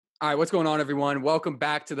All right, what's going on, everyone? Welcome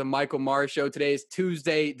back to the Michael Mars Show. Today is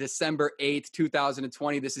Tuesday, December 8th,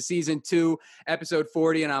 2020. This is season 2, episode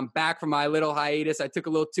 40, and I'm back from my little hiatus. I took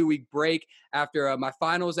a little 2-week break after my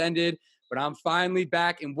finals ended, but I'm finally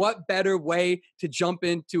back. And what better way to jump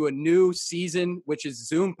into a new season, which is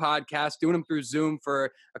Zoom podcast, doing them through Zoom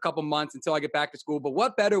for a couple months until I get back to school. But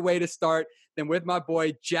what better way to start than with my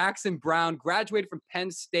boy, Jackson Brown, graduated from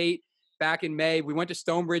Penn State back in May. We went to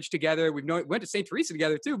Stonebridge together. We went to St. Teresa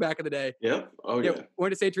together too back in the day. Yep. Oh, yeah.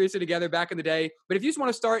 Went to St. Teresa together back in the day. But if you just want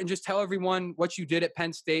to start and just tell everyone what you did at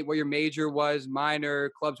Penn State, what your major was,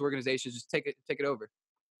 minor, clubs, organizations, just take it over.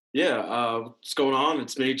 Yeah. What's going on?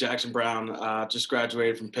 It's me, Jackson Brown. Just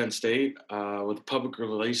graduated from Penn State with a public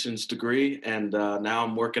relations degree. And now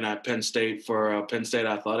I'm working at Penn State for Penn State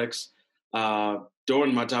Athletics.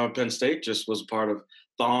 During my time at Penn State, just was a part of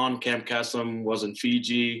Thon, Camp Kesem, was in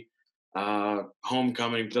Fiji.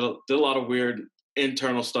 Homecoming, did a lot of weird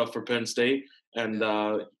internal stuff for Penn State, and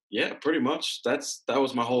yeah, pretty much that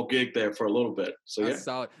was my whole gig there for a little bit. So That's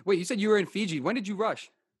solid. Wait, you said you were in Fiji. When did you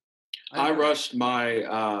rush? I rushed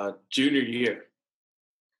my junior year.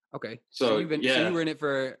 Okay, so you were in it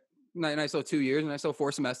for nice little 2 years, nice little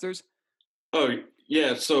 4 semesters. Oh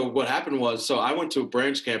yeah. So what happened was, I went to a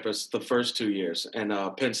branch campus the first 2 years, and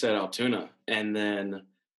Penn State Altoona, and then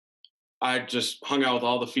I just hung out with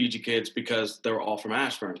all the Fiji kids because they were all from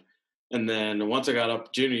Ashburn. And then once I got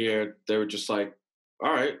up junior year, they were just like,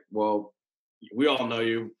 all right, well, we all know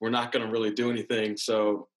you. We're not going to really do anything.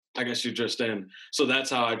 So I guess you're just in. So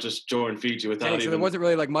that's how I just joined Fiji without So there wasn't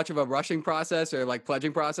really like much of a rushing process or like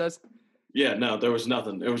pledging process? Yeah, no, there was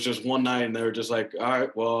nothing. It was just one night and they were just like, all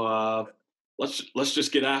right, well, let's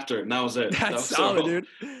just get after it. And that was it. That's solid, dude.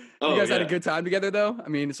 You guys had a good time together though? I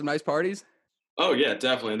mean, some nice parties? Oh yeah,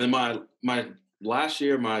 definitely. And then my last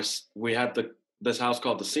year, we had this house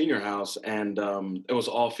called the Senior House, and it was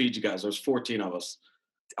all Fiji guys. There was 14 of us.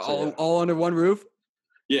 All under one roof?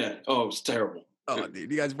 Yeah. Oh, it was terrible. Oh, dude,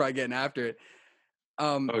 you guys are probably getting after it.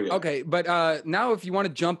 Yeah. Okay, but now if you want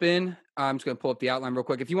to jump in, I'm just going to pull up the outline real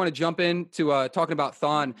quick. If you want to jump into talking about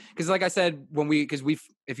Thon, because like I said,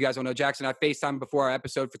 if you guys don't know, Jackson, I FaceTimed before our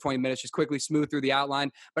episode for 20 minutes, just quickly smooth through the outline,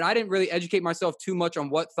 but I didn't really educate myself too much on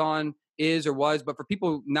what Thon is or was. But for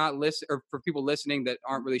people for people listening that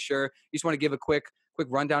aren't really sure, you just want to give a quick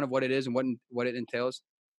rundown of what it is and what it entails.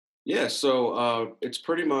 Yeah. So it's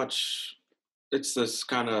pretty much, it's this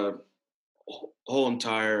kind of whole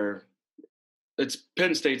entire. It's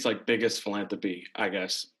Penn State's like biggest philanthropy, I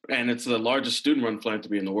guess. And it's the largest student-run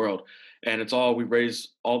philanthropy in the world. And we raise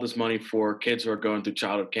all this money for kids who are going through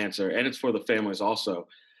childhood cancer, and it's for the families also.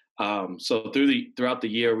 So throughout the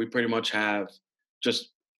year, we pretty much have just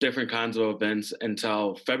different kinds of events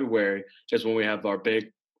until February is when we have our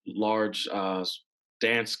big, large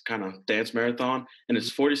dance marathon. And it's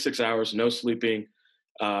 46 hours, no sleeping,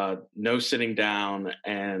 no sitting down,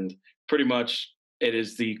 and pretty much it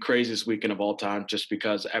is the craziest weekend of all time just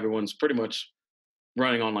because everyone's pretty much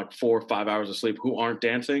running on like 4 or 5 hours of sleep who aren't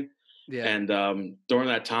dancing. Yeah. And during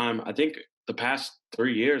that time, I think the past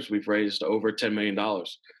 3 years, we've raised over $10 million.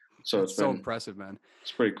 So it's so impressive, man.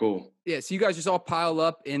 It's pretty cool. Yeah. So you guys just all pile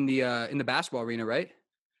up in the basketball arena, right?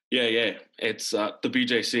 Yeah. It's the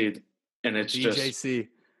BJC, and it's BJC.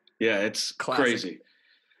 It's classic. Crazy.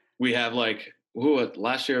 We have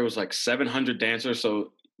last year it was like 700 dancers.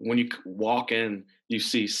 So when you walk in, you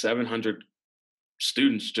see 700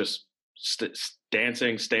 students just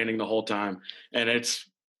dancing, standing the whole time. And it's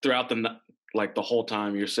throughout the whole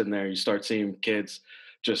time you're sitting there, you start seeing kids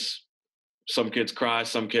some kids cry.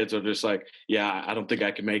 Some kids are just like, yeah, I don't think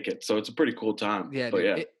I can make it. So it's a pretty cool time. Yeah. But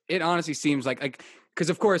dude, it honestly seems like, because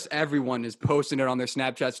of course everyone is posting it on their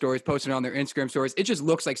Snapchat stories, posting it on their Instagram stories. It just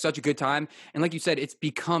looks like such a good time. And like you said, it's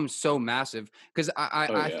become so massive because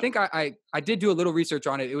I think I did do a little research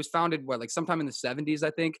on it. It was founded sometime in the 70s, I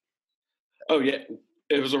think. Oh yeah.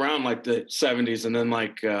 It was around like the 70s, and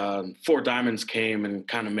then Four Diamonds came and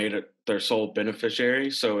kind of made it their sole beneficiary.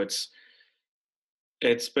 So it's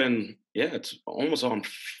been, it's almost on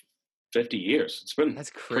 50 years. It's been That's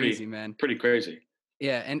crazy, man. Pretty crazy.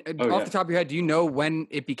 Yeah, and off the top of your head, do you know when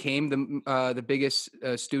it became the biggest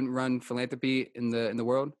student-run philanthropy in the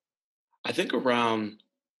world? I think probably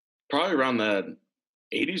around the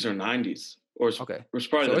 80s or 90s, or it was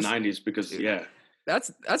probably the 90s because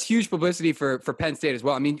That's huge publicity for Penn State as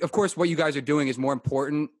well. I mean, of course, what you guys are doing is more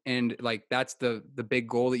important, and that's the big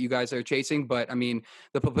goal that you guys are chasing. But I mean,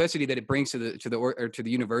 the publicity that it brings to the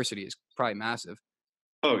university is probably massive.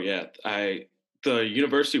 Oh yeah, the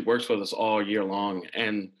university works with us all year long,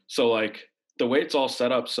 and so the way it's all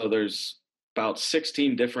set up, so there's about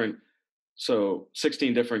 16 different so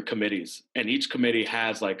 16 different committees, and each committee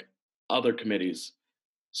has like other committees.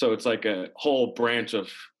 So it's like a whole branch of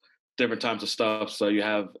different types of stuff. So you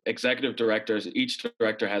have executive directors, each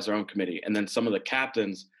director has their own committee, and then some of the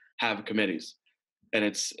captains have committees. And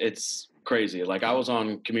it's crazy. Like I was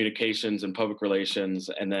on communications and public relations,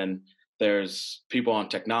 and then there's people on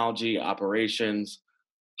technology, operations,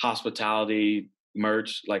 hospitality,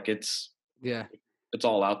 merch. Like Yeah. it's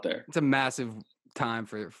all out there. It's a massive time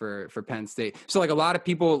for Penn State. So like a lot of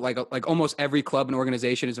people, like almost every club and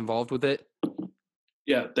organization is involved with it.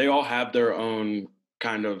 Yeah, they all have their own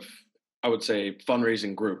kind of, I would say,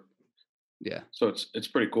 fundraising group. Yeah. So it's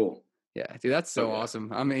pretty cool. Yeah, dude, that's so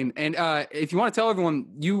awesome. I mean, and if you want to tell everyone,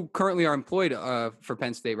 you currently are employed for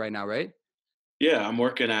Penn State right now, right? Yeah, I'm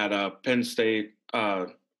working at Penn State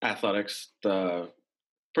athletics.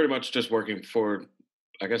 Pretty much just working for,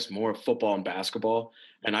 I guess, more football and basketball.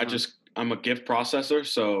 And I'm a gift processor,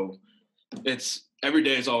 so it's every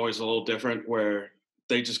day is always a little different. Where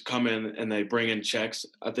they just come in and they bring in checks.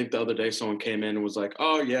 I think the other day someone came in and was like,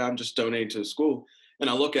 "Oh yeah, I'm just donating to the school." And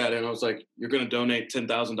I look at it and I was like, "You're going to donate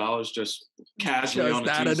 $10,000 just casually just on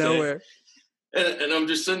a out Tuesday?" of nowhere. And I'm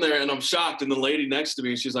just sitting there and I'm shocked. And the lady next to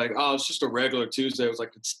me, she's like, "Oh, it's just a regular Tuesday." I was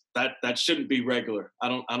like, that shouldn't be regular. I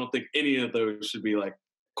don't think any of those should be like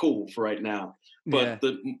cool for right now. But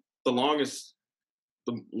the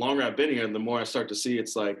longer I've been here, the more I start to see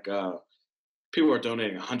it's like people are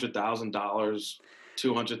donating $100,000,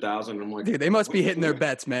 200,000. I'm like, dude, they must be hitting their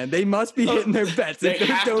bets, man. They must be hitting their bets. They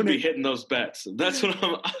have to be hitting those bets. That's what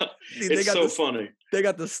I'm. Dude, it's so funny. They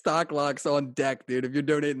got the stock locks on deck, dude. If you're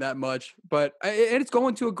donating that much, and it's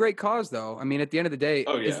going to a great cause, though. I mean, at the end of the day,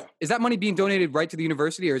 is that money being donated right to the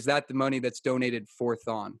university, or is that the money that's donated for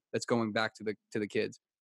Thon that's going back to the kids?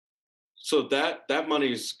 So that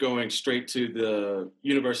money is going straight to the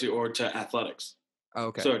university or to athletics. Oh,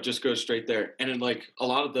 okay. So it just goes straight there, and then like a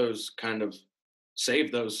lot of those kind of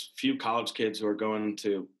save those few college kids who are going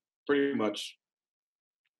to pretty much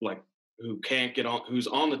like who can't get on, who's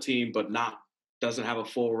on the team but doesn't have a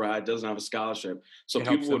full ride, doesn't have a scholarship. So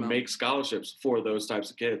people would make scholarships for those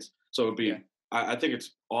types of kids. So it'd be, I think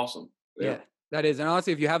it's awesome. Yeah, that is. And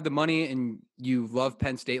honestly, if you have the money and you love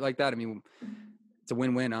Penn State like that, I mean, it's a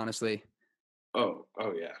win-win, honestly. Oh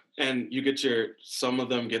yeah. And you get some of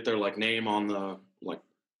them get their like name on the,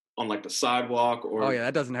 the sidewalk or. Oh yeah,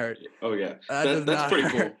 that doesn't hurt. Oh yeah. That's pretty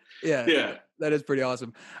cool. Yeah. That is pretty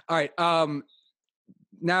awesome. All right.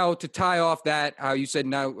 Now to tie off that, how you said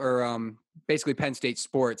now, or basically Penn State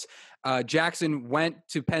sports, Jackson went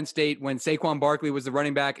to Penn State when Saquon Barkley was the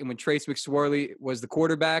running back and when Trace McSorley was the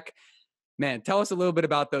quarterback. Man, tell us a little bit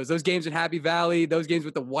about those games in Happy Valley, those games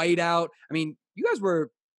with the whiteout. I mean, you guys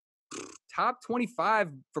were top 25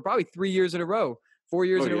 for probably 3 years in a row, 4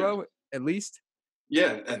 years in a row, at least.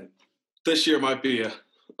 Yeah. And this year might be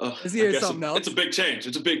this year is something else. It's a big change.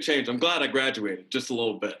 It's a big change. I'm glad I graduated just a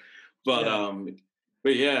little bit, but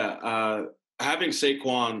having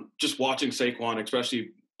Saquon, just watching Saquon,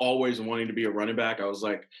 especially always wanting to be a running back, I was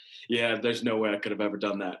like, yeah, there's no way I could have ever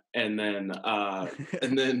done that. And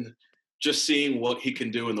then just seeing what he can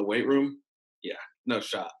do in the weight room, yeah, no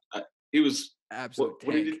shot. He was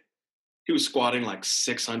absolutely. He was squatting like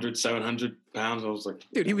 600, 700 pounds. I was like,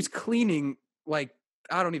 dude, he was cleaning like,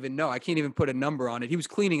 I don't even know. I can't even put a number on it. He was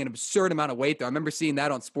cleaning an absurd amount of weight, though. I remember seeing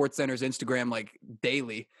that on SportsCenter's Instagram like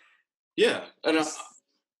daily. Yeah, and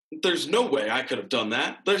there's no way I could have done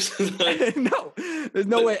that. There's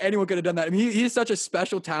no way anyone could have done that. I mean, he's such a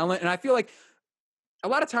special talent, and I feel like a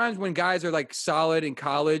lot of times when guys are like solid in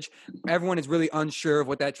college, everyone is really unsure of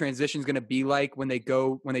what that transition is going to be like when they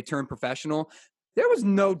turn professional. There was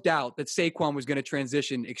no doubt that Saquon was going to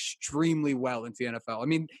transition extremely well into the NFL. I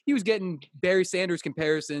mean, he was getting Barry Sanders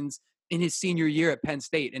comparisons in his senior year at Penn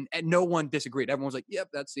State, and no one disagreed. Everyone was like, "Yep,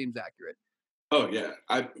 that seems accurate." Oh yeah,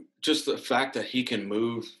 just the fact that he can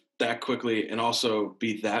move that quickly and also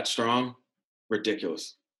be that strong,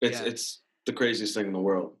 ridiculous. It's the craziest thing in the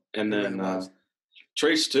world. And then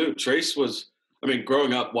Trace too. Trace was, I mean,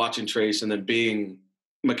 growing up watching Trace and then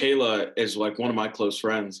Michaela is like one of my close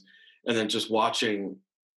friends, and then just watching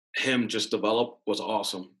him just develop was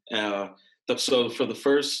awesome. So for the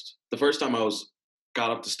first time I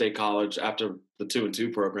got up to State College after the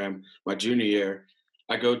 2-2 program, my junior year,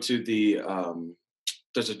 I go to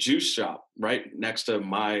there's a juice shop right next to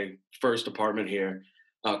my first apartment here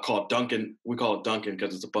called Dunkin'. We call it Dunkin'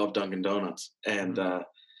 because it's above Dunkin' Donuts. And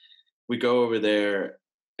we go over there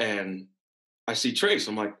and I see Trace.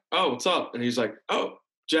 I'm like, "Oh, what's up?" And he's like, "Oh,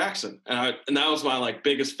 Jackson." And that was my like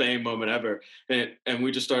biggest fame moment ever. And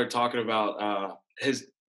we just started talking about his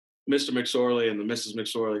Mr. McSorley and the Mrs.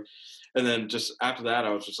 McSorley. And then just after that, I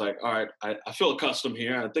was just like, all right, I feel accustomed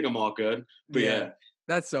here. I think I'm all good. But Yeah, yeah,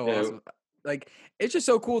 that's so yeah, awesome. Like, it's just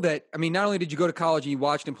so cool that, I mean, not only did you go to college and you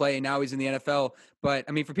watched him play and now he's in the NFL, but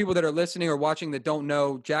I mean, for people that are listening or watching that don't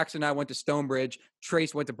know, Jackson and I went to Stonebridge,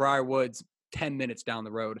 Trace went to Briar Woods, 10 minutes down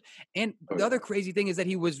the road. And oh the other yeah. crazy thing is that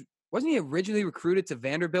wasn't he originally recruited to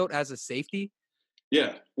Vanderbilt as a safety?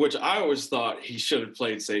 Yeah, which I always thought he should have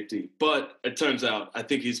played safety, but it turns out I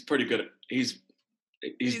think he's pretty good. He's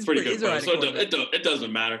pretty good He's all player, right at so quarterback. it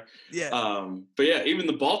doesn't matter. Yeah. But yeah, even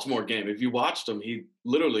the Baltimore game, if you watched him, he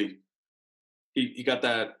literally he got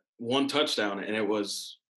that one touchdown, and A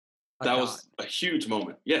that dot. was a huge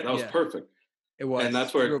moment. Yeah, that was Yeah, perfect, it and was.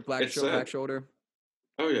 that's where Threw a it's back said. shoulder.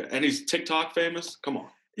 Oh yeah, and he's TikTok famous. Come on,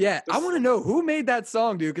 Yeah, I this want to know who made that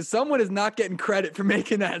song, dude, because someone is not getting credit for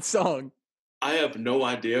making that song. I have no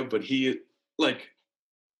idea, but like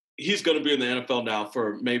he's going to be in the NFL now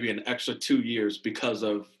for maybe an extra 2 years because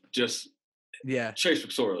of just Yeah, Chase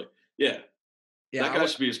McSorley. Yeah, yeah. that guy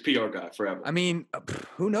should be his PR guy forever. I mean,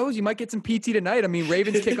 who knows? You might get some PT tonight. I mean,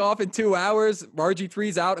 Ravens kick off in 2 hours.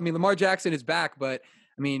 RG3's out. I mean, Lamar Jackson is back, but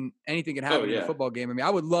I mean, anything can Oh happen in a yeah, football game. I mean,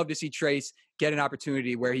 I would love to see Trace get an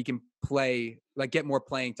opportunity where he can play, like get more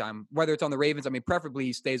playing time, whether it's on the Ravens. I mean, preferably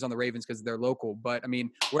he stays on the Ravens because they're local, but I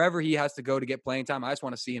mean, wherever he has to go to get playing time, I just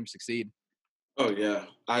want to see him succeed. oh yeah.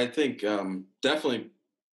 I think definitely.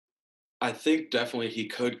 I think definitely he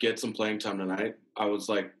could get some playing time tonight. I was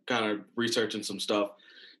like kind of researching some stuff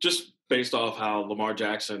just based off how Lamar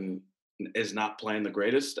Jackson is not playing the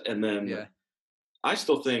greatest, and then Yeah. I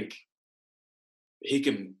still think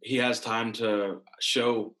he has time to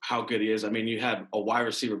show how good he is. I mean, you had a wide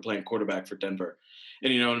receiver playing quarterback for Denver,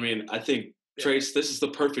 and you know what I mean. I think Yeah. Trace, this is the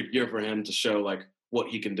perfect year for him to show like what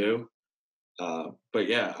he can do. But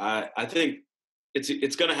yeah, I think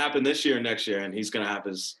it's going to happen this year and next year, and he's going to have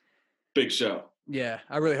his big show. Yeah,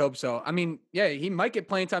 I really hope so. I mean, yeah, he might get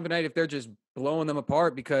playing time tonight if they're just blowing them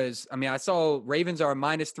apart because I mean, I saw Ravens are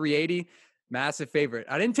minus 380, massive favorite.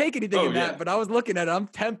 I didn't take anything Oh in that, yeah, but I was looking at it. I'm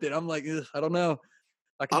tempted. I'm like, ugh, I don't know.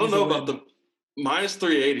 I I could don't use a know about win. the minus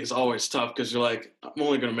 380 is always tough because you're like, I'm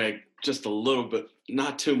only going to make just a little bit,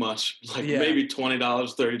 not too much, like Yeah, maybe $20,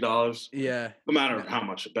 $30, yeah. no matter No, how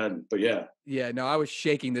much you're betting. But yeah, yeah, no, I was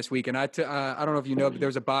shaking this week, and I don't know if you know, but there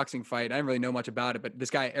was a boxing fight. I didn't really know much about it, but this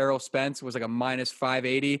guy Errol Spence was like a minus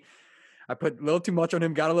 580. I put a little too much on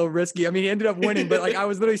him, got a little risky. I mean, he ended up winning, but like I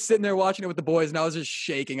was literally sitting there watching it with the boys, and I was just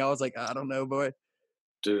shaking. I was like, I don't know, boy.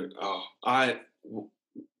 dude. Oh,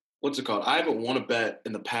 what's it called? I haven't won a bet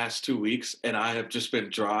in the past 2 weeks, and I have just been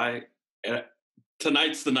dry. And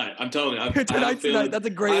tonight's the night. I'm telling you, I have a Tonight's the night. feeling. That's a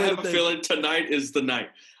great I way to have a think. feeling tonight is the night.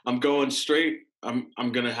 I'm going straight. I'm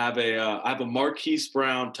gonna have I have a Marquise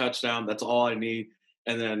Brown touchdown. That's all I need,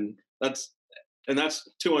 and then that's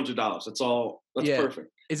 $200. That's all. That's Yeah.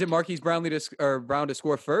 perfect. Is it Marquise Brown to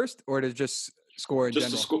score first, or to just score in Just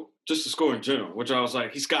to general? score, just to score in general. Which I was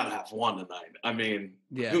like, he's got to have one tonight. I mean,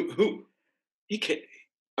 Yeah, who he can.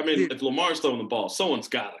 I mean, dude. if Lamar's throwing the ball, someone's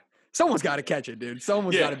got it. Someone's got to catch it, dude.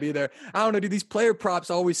 Someone's got Yeah, to be there. I don't know, dude. These player props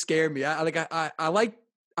always scare me. I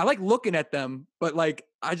like looking at them, but like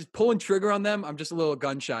I just pulling trigger on them. I'm just a little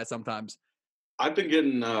gun shy sometimes. I've been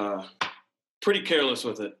getting pretty careless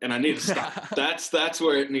with it, and I need to stop. That's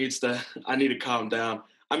where it needs to. I need to calm down.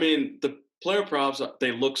 I mean, the player props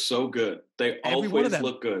they look so good. They Every one of always them.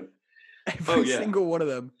 look good. Oh Every yeah, single one of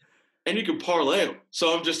them. and you can parlay them.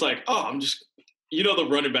 So I'm just like, oh, I'm just, the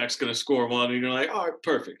running back's going to score one, and you're like, all right,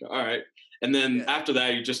 perfect, all right. And then Yeah. after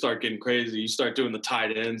that, you just start getting crazy. You start doing the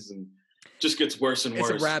tight ends, and just gets worse and It's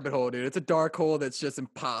a worse. rabbit hole, dude. It's a dark hole that's just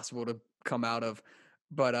impossible to come out of.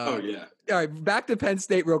 But Oh yeah, all right, back to Penn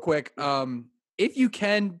State real quick. If you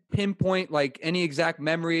can pinpoint like any exact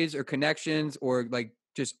memories or connections or like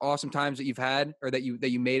just awesome times that you've had or that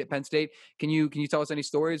you made at Penn State, can you tell us any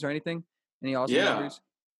stories or anything? Any awesome yeah. memories?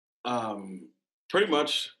 Pretty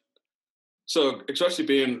much. So especially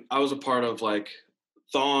being, I was a part of like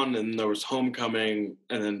Thon, and there was homecoming,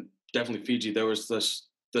 and then definitely Fiji. There was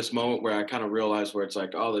this moment where I kind of realized where it's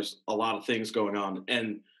like, oh, there's a lot of things going on.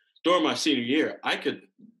 And during my senior year, I could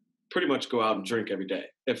pretty much go out and drink every day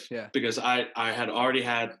if Yeah, because I had already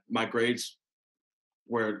had my grades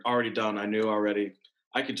were already done. I knew already.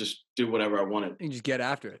 I could just do whatever I wanted. you can just get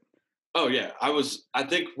after it. Oh yeah, I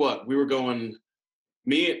think what we were going.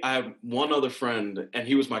 Me, I have one other friend, and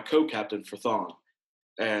he was my co-captain for Thon.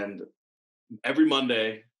 And every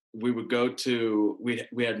Monday we would go to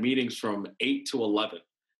we had meetings from 8 to 11,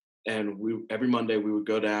 and we every Monday we would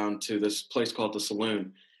go down to this place called the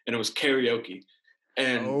Saloon, and it was karaoke.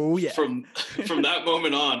 And Oh yeah, from that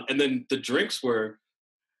moment on, and then the drinks were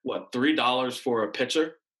what $3 for a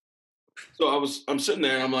pitcher. So I'm sitting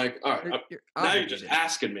there and I'm like, all right, You're now you're just obligated.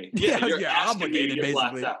 asking me. Yeah, Yeah, you're you're asking me to obligated get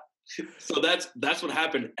blacked basically. out. So that's what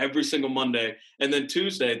happened every single Monday. And then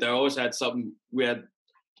Tuesday, they always had something. We had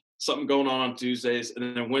something going on Tuesdays,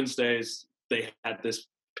 and then Wednesdays they had this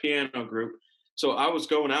piano group. So I was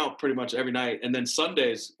going out pretty much every night, and then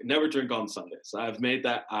Sundays, never drink on Sundays. I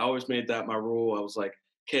always made that my rule. I was like,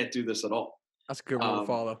 can't do this at all. That's a good rule to Um,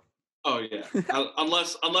 follow. oh yeah,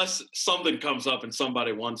 unless something comes up and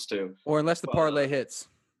somebody wants to. Or unless the But parlay hits.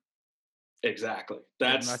 exactly,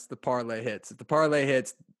 Unless the parlay hits. If the parlay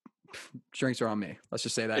hits, drinks are on me. Let's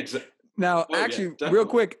just say that. Now, Oh, yeah, actually, real definitely.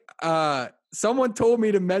 quick, someone told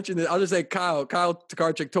me to mention this. I'll just say Kyle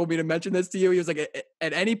Tokarczyk told me to mention this to you. He was like,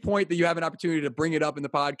 at any point that you have an opportunity to bring it up in the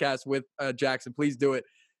podcast with Jackson, please do it.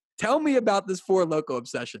 Tell me about this Four Loko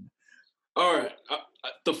obsession. All right,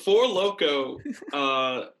 the Four Loko.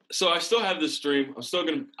 So I still have this dream.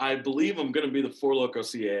 I believe I'm gonna be the Four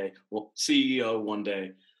Loko CEO one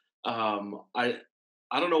day. I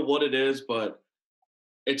don't know what it is, but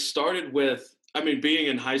it started with, I mean, being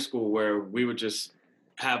in high school where we would just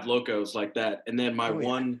have locos like that. And then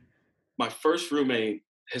my first roommate,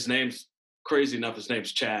 his name's crazy enough, his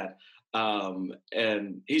name's Chad.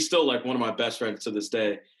 And he's still like one of my best friends to this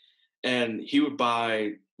day. And he would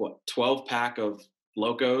buy 12 pack of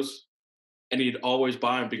locos, and he'd always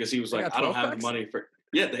buy them because he was like, I don't have the money for,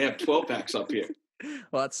 yeah, they have 12 packs up here.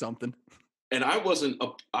 Well, that's something. And I wasn't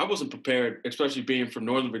prepared, especially being from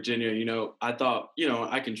Northern Virginia. I thought,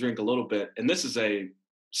 I can drink a little bit. And this is a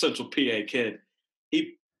Central PA kid.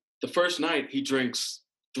 The first night he drinks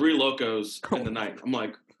 3 locos in the night. I'm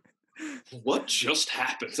like, what just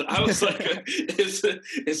happened? I was like, is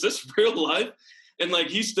this real life? And like,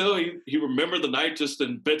 he remembered the night just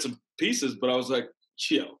in bits and pieces. But I was like,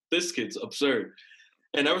 yo, this kid's absurd.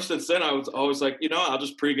 And ever since then, I was always like, I'll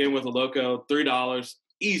just pregame with a loco, $3,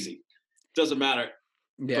 easy. Doesn't matter.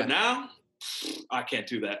 Yeah. But now I can't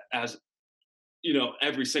do that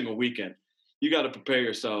every single weekend. You got to prepare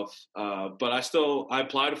yourself. But I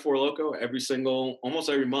apply to Four Loko almost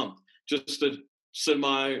every month, just to send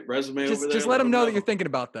my resume over there. Just let them know that you're thinking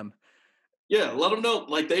about them. Yeah, let them know.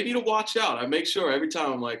 Like, they need to watch out. I make sure every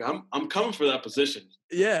time I'm like, I'm coming for that position.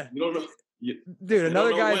 Yeah. You don't know. Dude,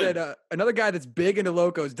 another guy that's big into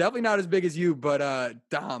locos, definitely not as big as you, but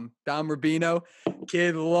Dom Rubino,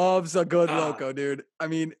 kid loves a good loco, dude. I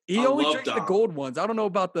mean, he only drinks the gold ones. I don't know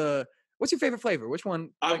about what's your favorite flavor? Which one?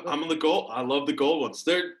 I'm on the gold. I love the gold ones.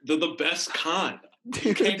 They're the best kind.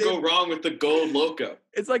 You can't go wrong with the gold loco.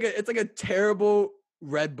 It's like a terrible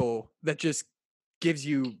Red Bull that just turns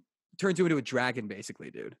you into a dragon, basically,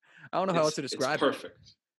 dude. I don't know how else to describe it.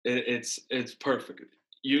 It's perfect.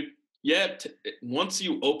 Once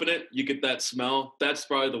you open it, you get that smell. That's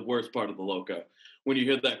probably the worst part of the loco. When you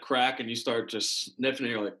hear that crack and you start just sniffing,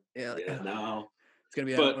 and you're like, no. It's going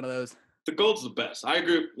to be one of those. The gold's the best. I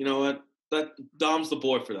agree. You know what? That Dom's the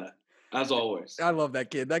boy for that, as always. I love that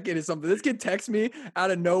kid. That kid is something. This kid texts me out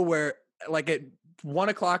of nowhere, like at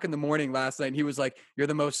 1:00 in the morning last night. And he was like, "You're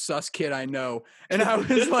the most sus kid I know." And I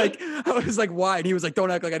was like, "Why?" And he was like, "Don't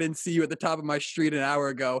act like I didn't see you at the top of my street an hour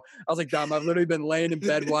ago." I was like, "Dom, I've literally been laying in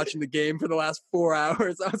bed watching the game for the last 4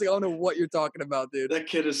 hours." I was like, "I don't know what you're talking about, dude." That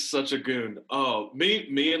kid is such a goon. Oh,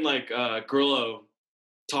 me and like Grillo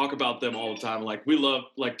talk about them all the time. Like, we love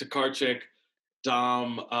like Tokarczyk,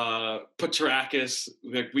 Dom, Petrakis.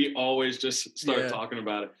 Like, we always just start talking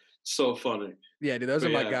about it. So funny. Yeah, dude, those are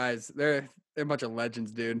my guys. They're a bunch of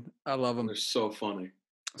legends, dude. I love them. They're so funny.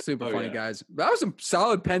 Super funny guys. That was some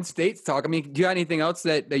solid Penn State talk. I mean, do you have anything else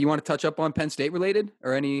that you want to touch up on Penn State related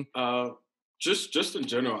or any? Just in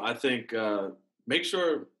general, I think make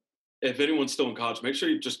sure if anyone's still in college, make sure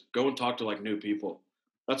you just go and talk to like new people.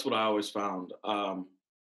 That's what I always found.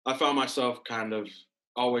 I found myself kind of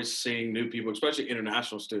always seeing new people, especially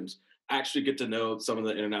international students, actually get to know some of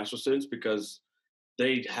the international students because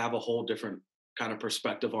they have a whole different kind of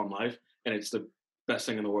perspective on life, and it's the best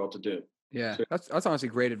thing in the world to do. Yeah, that's honestly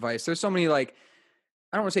great advice. There's so many, like,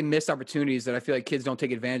 I don't want to say missed opportunities that I feel like kids don't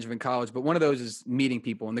take advantage of in college, but one of those is meeting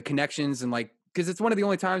people and the connections, and like, because it's one of the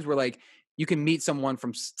only times where like you can meet someone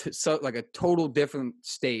from like a total different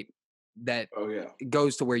state that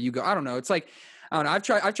goes to where you go. I don't know. It's like, I don't know.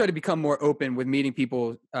 I've tried to become more open with meeting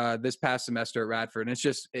people this past semester at Radford, and it's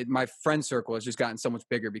just my friend circle has just gotten so much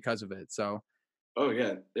bigger because of it. So,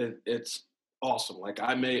 it's awesome. Like,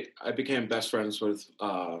 I became best friends with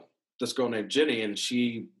this girl named Jenny, and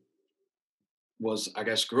she was, I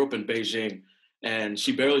guess, grew up in Beijing, and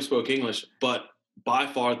she barely spoke English, but by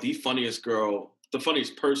far the funniest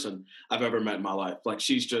person I've ever met in my life. Like,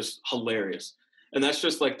 she's just hilarious. And that's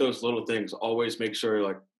just like those little things. Always make sure,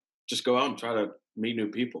 like, just go out and try to meet new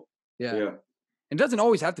people. Yeah. Yeah. It doesn't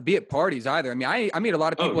always have to be at parties either. I mean, I meet a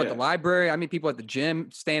lot of Oh, people at the yeah. library. I meet people at the gym,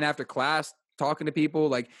 staying after class, talking to people,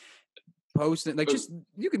 like posting, like But just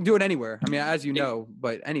you can do it anywhere. I mean, as you it know,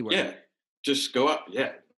 but anywhere. yeah, just go out.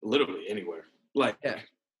 Yeah, literally anywhere. Like, Yeah.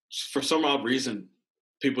 for some odd reason,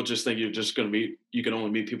 people just think you can only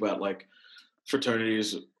meet people at like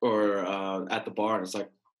fraternities or at the bar. And it's like,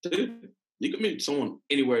 dude, you can meet someone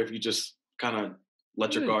anywhere if you just kind of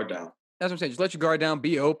let your Yeah, guard down. that's what I'm saying. Just let your guard down,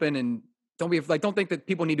 be open, and don't think that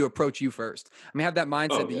people need to approach you first. I mean, have that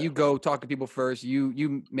mindset Oh, that yeah. you go talk to people first.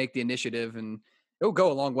 You make the initiative, and it'll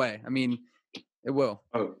go a long way. I mean, it will.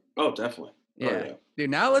 Oh, definitely. Oh, Yeah. yeah. Dude,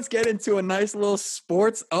 now let's get into a nice little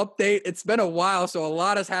sports update. It's been a while, so a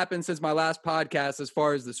lot has happened since my last podcast as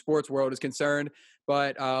far as the sports world is concerned.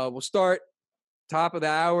 But we'll start top of the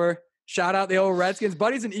hour. Shout out the old Redskins.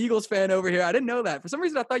 Buddy's an Eagles fan over here. I didn't know that. For some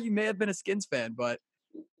reason, I thought you may have been a Skins fan, but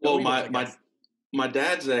go Well, Eagles, I guess. my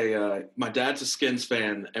dad's a Skins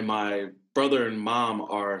fan, and my brother and mom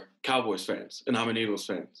are Cowboys fans, and I'm an Eagles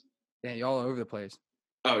fan. Yeah, you all over the place.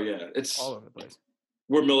 Oh yeah, All over the place.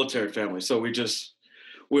 we're military family, so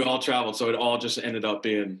we all traveled, so it all just ended up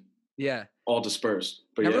being Yeah. all dispersed.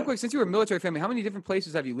 But Now, real yeah, quick, since you were a military family, how many different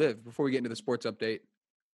places have you lived before we get into the sports update?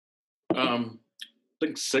 I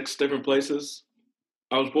think 6 different places.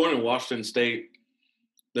 I was born in Washington State.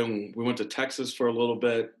 Then we went to Texas for a little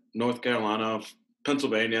bit, North Carolina,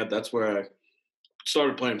 Pennsylvania. That's where I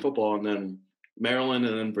started playing football, and then Maryland,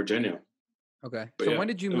 and then Virginia. Okay. But So yeah, when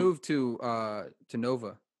did you move to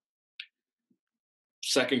Nova?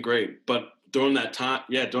 2nd grade. But during that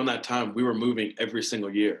time, we were moving every single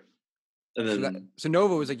year. And then So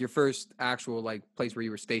Nova was like your first actual like place where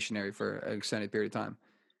you were stationary for an extended period of time.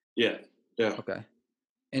 yeah, yeah, Okay.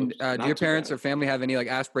 And do not your too parents bad. or family have any like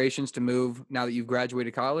aspirations to move now that you've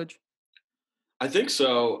graduated college? I think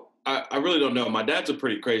so. I really don't know. My dad's a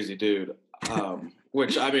pretty crazy dude,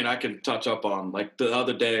 which I mean I can touch up on. Like the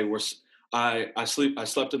other day, I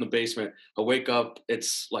slept in the basement. I wake up,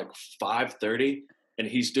 it's like 5:30, and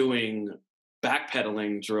he's doing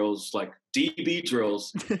backpedaling drills, like DB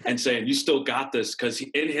drills, and saying, "You still got this," because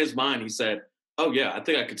in his mind he said, "Oh yeah, I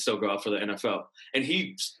think I could still go out for the NFL," and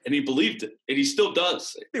he believed it, and he still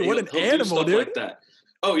does. Dude, what an He'll do animal, stuff dude. like that.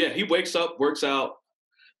 Oh yeah, he wakes up, works out.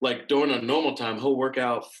 Like during a normal time, he'll work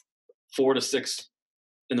out 4 to 6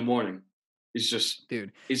 in the morning.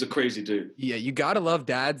 Dude. He's a crazy dude. Yeah, you gotta love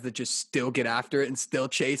dads that just still get after it and still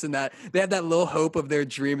chasing that. They have that little hope of their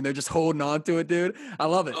dream and they're just holding on to it, dude. I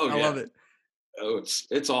love it. Oh I love yeah. it. Oh,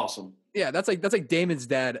 it's awesome. Yeah, that's like Damon's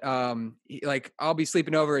dad. Like I'll be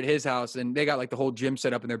sleeping over at his house, and they got like the whole gym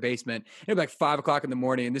set up in their basement. It'll be like 5 o'clock in the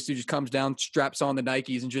morning, and this dude just comes down, straps on the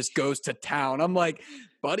Nikes, and just goes to town. I'm like,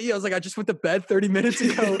 buddy, I was like, I just went to bed 30 minutes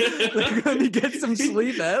ago. Like, let me get some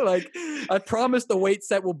sleep, man. Like, I promise the weight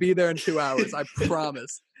set will be there in 2 hours. I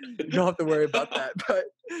promise. You don't have to worry about that. But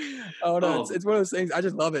oh no, Oh, it's one of those things. I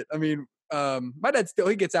just love it. I mean, my dad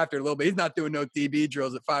he gets after it a little bit. He's not doing no DB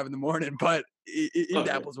drills at 5 a.m, but he oh yeah.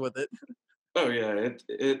 dabbles with it. Oh yeah.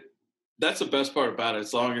 It that's the best part about it.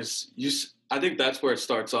 As long as I think that's where it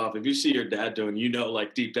starts off. If you see your dad doing,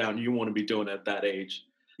 like deep down, you want to be doing it at that age.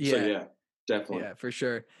 So Yeah, yeah, definitely. yeah, for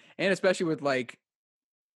sure. And especially with like,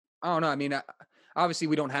 I don't know. I mean, obviously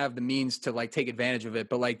we don't have the means to like take advantage of it,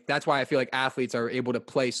 but like that's why I feel like athletes are able to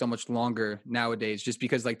play so much longer nowadays, just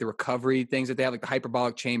because like the recovery things that they have, like the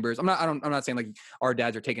hyperbolic chambers. I'm not saying like our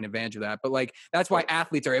dads are taking advantage of that, but like that's why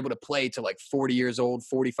athletes are able to play to like 40 years old,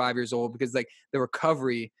 45 years old, because like the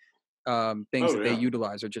recovery things Oh that they yeah.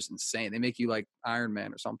 utilize are just insane. They make you like Iron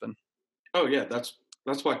Man or something. Oh yeah. That's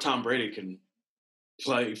why Tom Brady can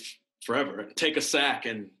play forever, take a sack,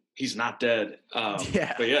 and he's not dead.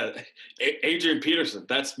 Yeah. But yeah, Adrian Peterson,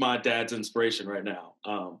 that's my dad's inspiration right now.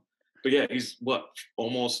 But yeah, he's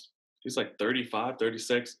he's like 35,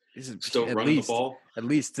 36, He's still running the ball. at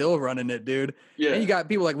least still running it, dude. Yeah. And you got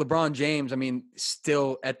people like LeBron James. I mean,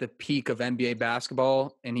 still at the peak of NBA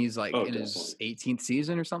basketball, and he's like in his 18th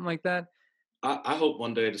season or something like that. I hope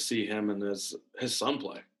one day to see him and his son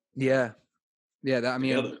play. Yeah, yeah. I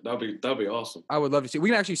mean, together. That'd be awesome. I would love to see. We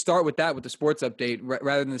can actually start with that with the sports update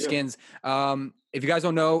rather than the Skins. If you guys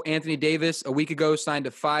don't know, Anthony Davis a week ago signed a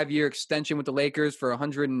 5-year extension with the Lakers for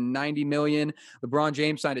 $190 million. LeBron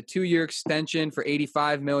James signed a 2-year extension for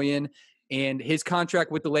 $85 million, and his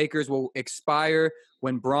contract with the Lakers will expire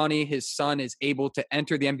when Bronny, his son, is able to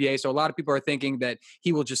enter the NBA. So a lot of people are thinking that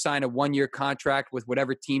he will just sign a 1-year contract with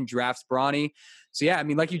whatever team drafts Bronny. So yeah, I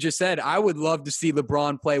mean, like you just said, I would love to see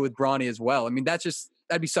LeBron play with Bronny as well. I mean, that'd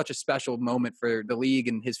be such a special moment for the league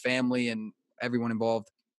and his family and everyone involved.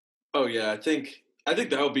 Oh yeah, I think that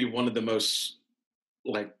would be one of the most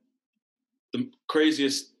like the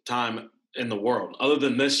craziest time in the world, other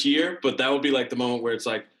than this year. But that would be like the moment where it's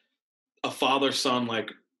like a father son like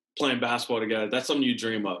playing basketball together. That's something you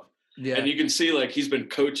dream of. Yeah. And you can see like he's been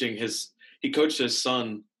coaching he coached his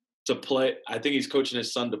son to play. I think he's coaching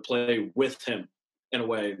his son to play with him in a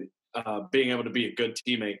way, being able to be a good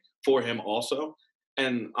teammate for him also.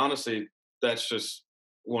 And honestly, that's just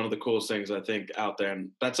one of the coolest things I think out there.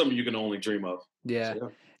 And that's something you can only dream of. Yeah. So, yeah.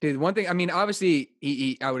 Dude, one thing, I mean,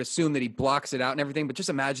 obviously I would assume that he blocks it out and everything, but just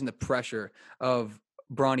imagine the pressure of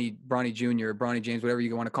Bronny Jr., Bronny James, whatever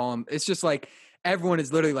you want to call him. It's just like everyone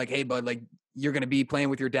is literally like, hey, bud, like you're going to be playing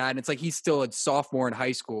with your dad. And it's like he's still a sophomore in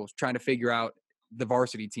high school trying to figure out the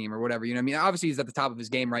varsity team or whatever. You know what I mean? Obviously, he's at the top of his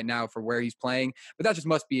game right now for where he's playing, but that just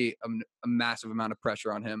must be a massive amount of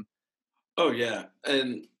pressure on him. Oh, yeah.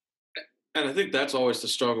 And I think that's always the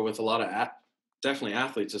struggle with a lot of definitely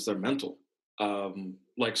athletes is their mental.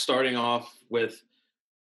 Like starting off with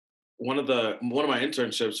one of my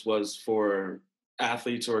internships was for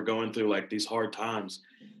athletes who are going through like these hard times,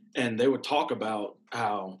 and they would talk about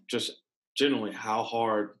how just generally how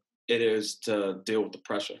hard it is to deal with the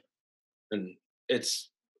pressure, and it's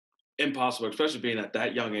impossible, especially being at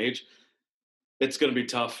that young age. It's going to be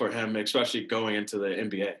tough for him, especially going into the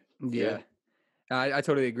NBA. Yeah. I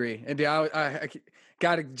totally agree. And I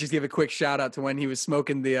got to just give a quick shout out to when he was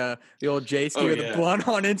smoking the old J-ski or the blunt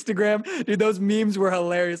on Instagram. Dude, those memes were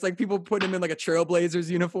hilarious. Like people put him in like a Trailblazers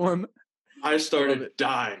uniform. I started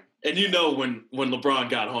dying. And when LeBron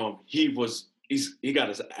got home, he got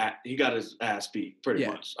his ass beat pretty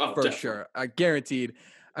much. Oh, for definitely. Sure. Guaranteed.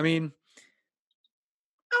 I mean,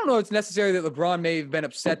 I don't know if it's necessary that LeBron may have been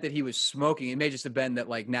upset that he was smoking. It may just have been that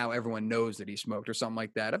like now everyone knows that he smoked or something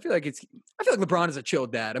like that. I feel like LeBron is a chill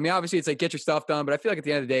dad. I mean, obviously it's like get your stuff done, but I feel like at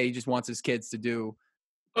the end of the day, he just wants his kids to do.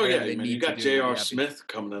 Oh yeah, man. You got J.R. Smith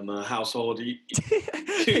coming in the household. He's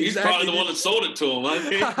exactly. probably the one that sold it to him.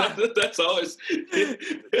 I mean, that's always.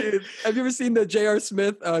 Dude, have you ever seen the J.R.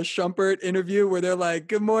 Smith Shumpert interview where they're like,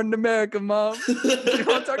 "Good morning, America, Mom"? You know what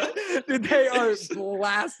I'm talking about? Dude, they are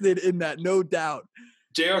blasted in that, no doubt.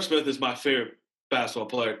 J.R. Smith is my favorite basketball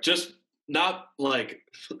player. Just not like,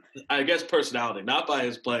 I guess, personality, not by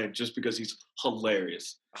his playing, just because he's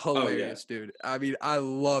hilarious. Hilarious, dude. I mean, I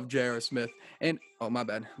love J.R. Smith. And, oh, my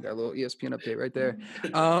bad. Got a little ESPN update right there.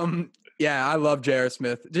 Yeah, I love J.R.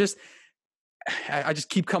 Smith. I just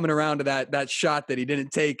keep coming around to that shot that he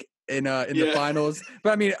didn't take in the finals.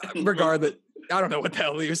 But, I mean, regardless, I don't know what the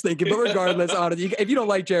hell he was thinking. But regardless, honestly, if you don't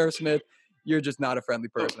like J.R. Smith, you're just not a friendly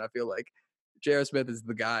person, I feel like. J.R. Smith is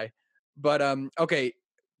the guy. But, okay,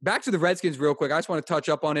 back to the Redskins real quick. I just want to touch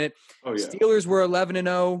up on it. Oh, yeah. Steelers were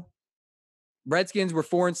 11-0. Redskins were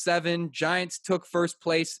 4-7. Giants took first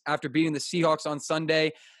place after beating the Seahawks on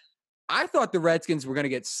Sunday. I thought the Redskins were going to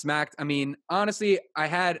get smacked. I mean, honestly, I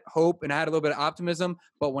had hope and I had a little bit of optimism.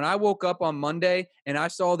 But when I woke up on Monday and I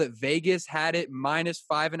saw that Vegas had it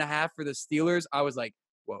 -5.5 for the Steelers, I was like,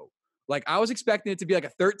 whoa. Like, I was expecting it to be like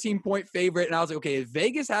a 13-point favorite, and I was like, okay, if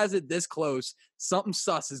Vegas has it this close, something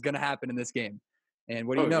sus is going to happen in this game. And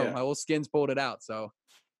what do you know? Yeah. My old Skins pulled it out, so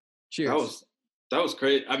cheers. That was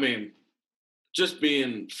great. I mean, just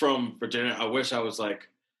being from Virginia, I wish I was like,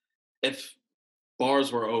 if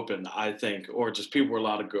bars were open, I think, or just people were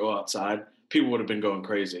allowed to go outside, people would have been going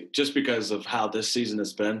crazy just because of how this season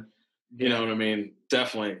has been. You know what I mean?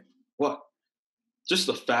 Definitely. Just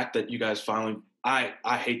the fact that you guys finally – I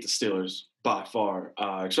hate the Steelers by far,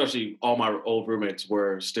 especially all my old roommates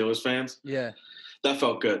were Steelers fans. Yeah. That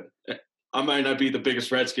felt good. I might not be the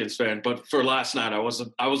biggest Redskins fan, but for last night, I was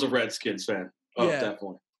a Redskins fan. Oh, yeah.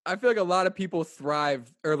 Definitely. I feel like a lot of people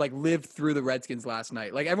thrive or like lived through the Redskins last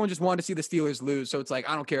night. Like everyone just wanted to see the Steelers lose. So it's like,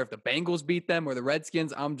 I don't care if the Bengals beat them or the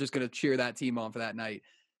Redskins. I'm just going to cheer that team on for that night.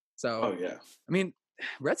 So, oh yeah. I mean,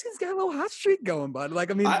 Redskins got a little hot streak going, bud. Like,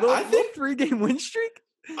 I mean, I think 3-game win streak.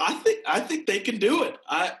 I think they can do it.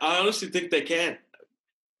 I honestly think they can.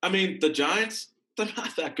 I mean, the Giants, they're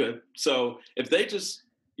not that good. So if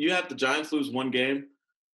you have the Giants lose one game,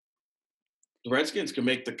 the Redskins can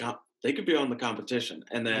make they could be on the competition.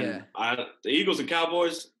 And then the Eagles and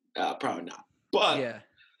Cowboys, probably not. But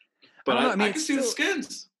I can see the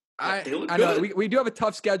Skins. They look good. I know we do have a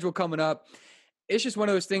tough schedule coming up. It's just one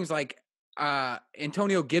of those things like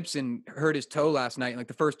Antonio Gibson hurt his toe last night in like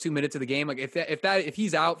the first 2 minutes of the game. Like if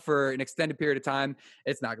he's out for an extended period of time,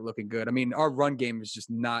 it's not looking good. I mean, our run game is just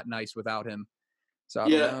not nice without him. So I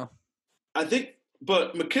don't know. I think,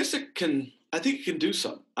 but McKissick can do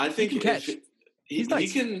something. I think he can catch. He's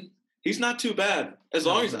nice. He's not too bad. As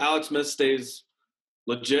long as Alex Smith stays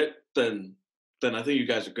legit, then I think you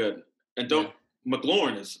guys are good. And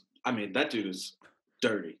McLaurin is, I mean, that dude is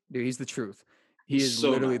dirty. Dude, he's the truth. He is so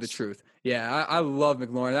literally the truth. Yeah, I love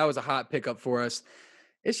McLaurin. That was a hot pickup for us.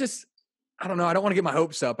 It's just, I don't know. I don't want to get my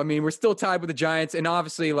hopes up. I mean, we're still tied with the Giants, and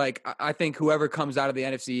obviously, like I think whoever comes out of the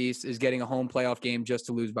NFC East is getting a home playoff game just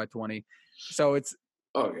to lose by 20. So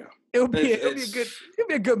Oh yeah, it'll be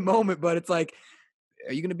a good moment, but it's like,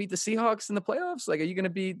 are you going to beat the Seahawks in the playoffs? Like, are you going to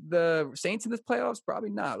beat the Saints in the playoffs? Probably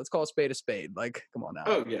not. Let's call a spade a spade. Like, come on now.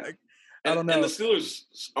 oh yeah. Like, I don't know. And the Steelers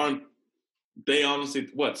aren't. They honestly,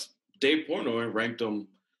 Dave Portnoy ranked them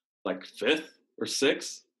like 5th or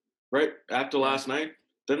 6th, right after last night.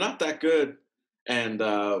 They're not that good, and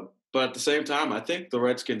but at the same time, I think the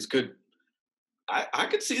Redskins could. I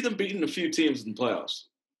could see them beating a few teams in the playoffs.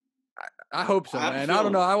 I hope so, man. I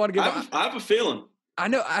don't know. I want to give. I have a feeling. I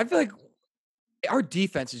know. I feel like our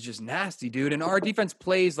defense is just nasty, dude. And our defense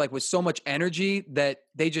plays like with so much energy that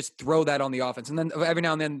they just throw that on the offense. And then every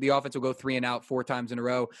now and then the offense will go 3 and out 4 times in a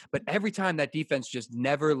row. But every time that defense just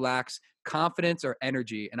never lacks confidence or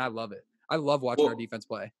energy. And I love it. I love watching our defense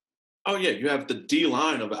play. Oh yeah, you have the D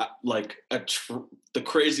line of like the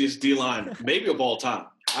craziest D line maybe of all time.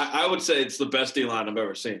 I would say it's the best D line I've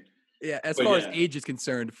ever seen. Yeah, as far as age is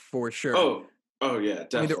concerned, for sure. Oh yeah,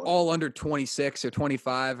 definitely. I mean, they're all under 26 or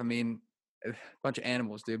 25. I mean, a bunch of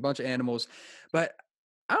animals, dude. A bunch of animals. But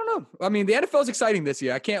I don't know. I mean, the NFL is exciting this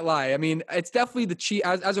year. I can't lie. I mean, it's definitely the Chiefs.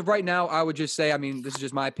 As of right now, I would just say, I mean, this is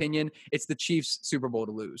just my opinion. It's the Chiefs' Super Bowl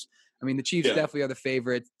to lose. I mean, the Chiefs definitely are the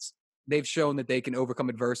favorites. They've shown that they can overcome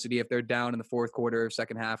adversity if they're down in the fourth quarter,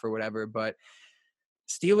 second half, or whatever. But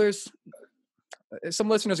Steelers, some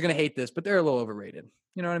listeners are going to hate this, but they're a little overrated.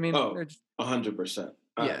 You know what I mean? Oh, 100%.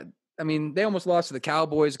 Yeah. I mean, they almost lost to the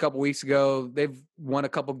Cowboys a couple weeks ago. They've won a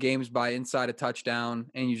couple games by inside a touchdown,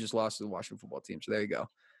 and you just lost to the Washington football team. So there you go.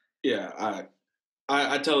 Yeah,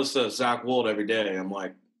 I tell this to Zach Wold every day. I'm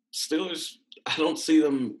like, Steelers, I don't see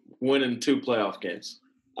them winning 2 playoff games.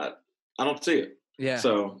 I don't see it. Yeah.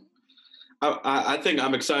 So I think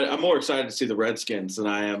I'm excited. I'm more excited to see the Redskins than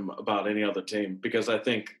I am about any other team because I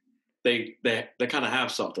think they kind of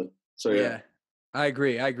have something. So yeah. I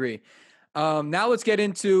agree. Now let's get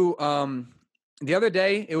into the other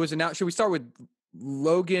day. It was announced. Should we start with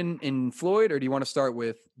Logan and Floyd, or do you want to start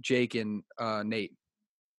with Jake and Nate?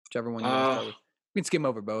 Whichever one you want to start with. We can skim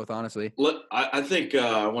over both, honestly. I think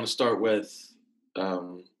I want to start with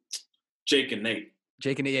Jake and Nate.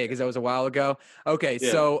 Jake and Nate, yeah, because that was a while ago. Okay,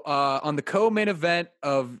 so on the co-main event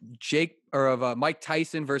of Mike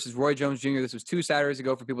Tyson versus Roy Jones Jr., this was 2 Saturdays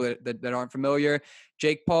ago for people that aren't familiar.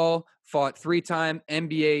 Jake Paul fought 3-time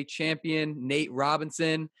NBA champion Nate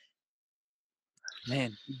Robinson.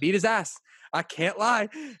 Man, he beat his ass. I can't lie.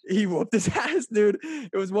 He whooped his ass, dude.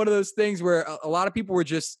 It was one of those things where a lot of people were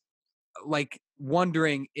just like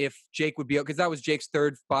wondering if Jake would be, because that was Jake's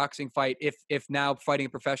 3rd boxing fight, if now fighting a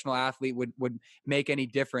professional athlete would make any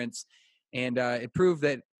difference. And it proved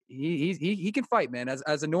that he can fight, man.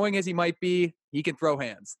 As annoying as he might be, he can throw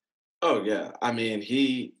hands. Oh yeah. I mean,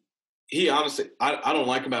 he honestly, I don't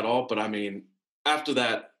like him at all, but I mean, after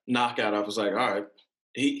that knockout, I was like, all right,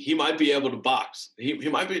 he might be able to box. He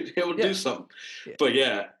might be able to do something. Yeah. But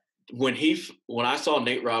yeah, when I saw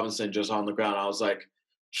Nate Robinson just on the ground, I was like,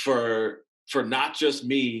 for not just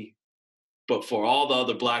me, but for all the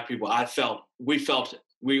other black people, we felt it.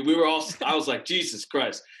 We were all, I was like, Jesus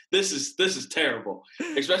Christ, this is terrible.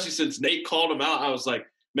 Especially since Nate called him out. I was like,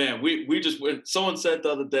 man, we just went, someone said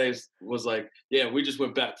the other day, was like, yeah, we just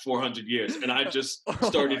went back 400 years. And I just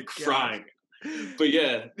started crying. But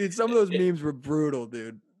yeah. Dude, some of those memes were brutal,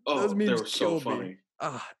 dude. Oh, those memes they were so funny.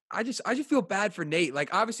 I just feel bad for Nate.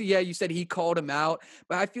 Like, obviously, yeah, you said he called him out,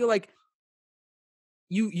 but I feel like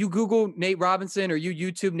you Google Nate Robinson or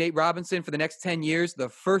you YouTube Nate Robinson for the next 10 years, the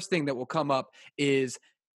first thing that will come up is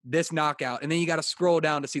this knockout. And then you got to scroll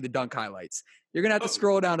down to see the dunk highlights. You're going to have to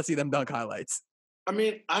scroll down to see them dunk highlights. I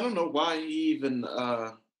mean, I don't know why he even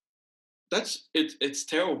it's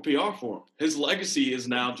terrible PR for him. His legacy is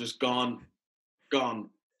now just gone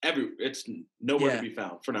it's nowhere to be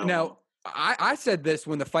found for now. Now, I said this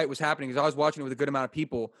when the fight was happening because I was watching it with a good amount of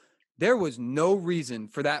people. There was no reason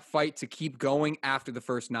for that fight to keep going after the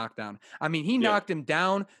first knockdown. I mean, he knocked him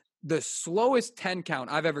down the slowest 10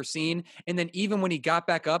 count I've ever seen. And then even when he got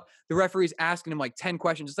back up, the referee's asking him like 10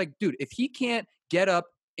 questions. It's like, dude, if he can't get up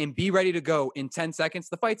and be ready to go in 10 seconds,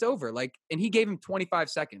 the fight's over. Like, and he gave him 25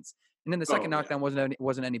 seons. And then the second knockdown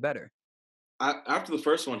wasn't any better. After the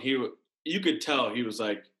first one, you could tell he was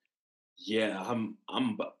like, yeah,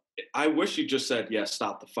 I wish he just said, yeah,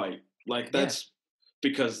 stop the fight. Like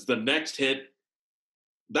because the next hit,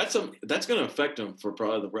 that's going to affect him for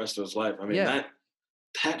probably the rest of his life. I mean,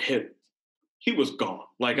 that hit, he was gone.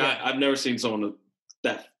 Like I've never seen someone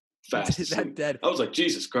that fast that asleep. dead. I was like,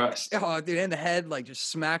 Jesus Christ. Oh, dude, and the head like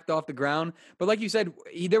just smacked off the ground. But like you said,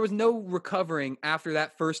 there was no recovering after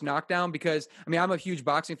that first knockdown because I mean I'm a huge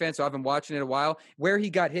boxing fan, so I've been watching it a while. Where he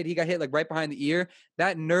got hit like right behind the ear.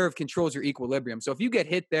 That nerve controls your equilibrium. So if you get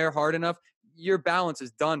hit there hard enough, your balance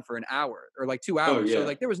is done for an hour or like 2 Oh hours. So yeah.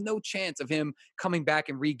 like there was no chance of him coming back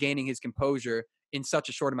and regaining his composure in such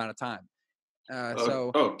a short amount of time.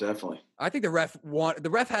 So Oh, definitely. I think the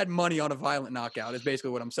ref had money on a violent knockout. Is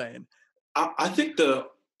basically what I'm saying. I think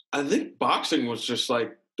boxing was just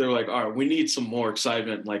like they're like, all right, we need some more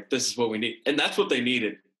excitement. Like this is what we need, and that's what they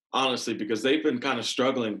needed, honestly, because they've been kind of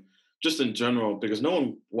struggling just in general because no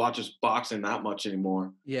one watches boxing that much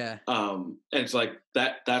anymore. Yeah. And it's like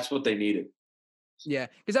that's what they needed. Yeah,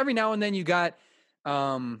 because every now and then you got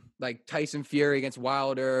like Tyson Fury against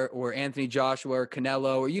Wilder or Anthony Joshua or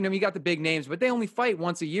Canelo or you got the big names, but they only fight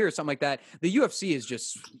once a year or something like that. The UFC is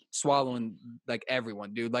just swallowing like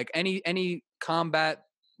everyone, dude. Like any combat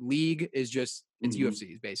league is just it's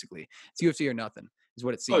UFC basically. It's UFC or nothing is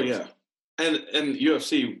what it seems. Oh yeah, and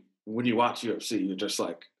UFC when you watch UFC, you're just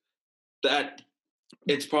like that.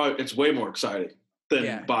 It's way more exciting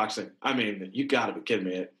than boxing. I mean, you got to be kidding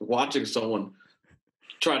me! Watching someone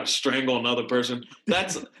try to strangle another person,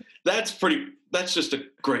 that's just a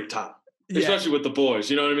great time. Especially with the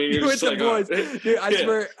boys, you know what I mean? You're with just the like, boys. Dude, I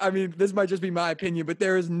swear, I mean, this might just be my opinion, but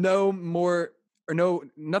there is nothing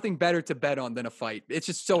better to bet on than a fight. It's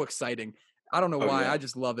just so exciting. I don't know why. I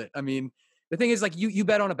just love it. I mean, the thing is like you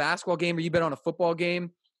bet on a basketball game or you bet on a football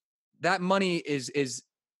game, that money is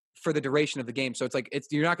for the duration of the game. So it's like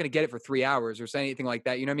you're not going to get it for 3 hours or anything like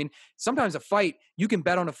that. You know what I mean? Sometimes a fight, you can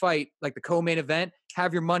bet on a fight like the co-main event,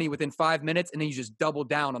 have your money within 5 minutes, and then you just double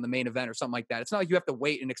down on the main event or something like that. It's not like you have to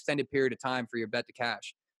wait an extended period of time for your bet to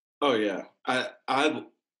cash. Oh yeah, I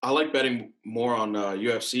like betting more on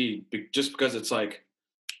UFC just because it's like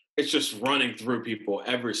it's just running through people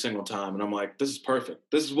every single time, and I'm like, this is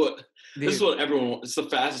perfect. This is what everyone wants. It's the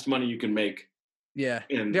fastest money you can make. Yeah,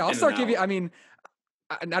 I'll start giving you. I mean,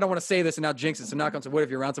 I don't want to say this and not jinx it, so knock on some wood if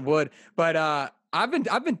you're around some wood. But I've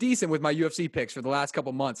been decent with my UFC picks for the last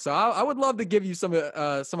couple months, so I would love to give you some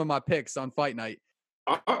of my picks on fight night.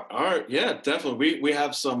 All right, yeah, definitely. We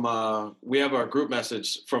have some. We have our group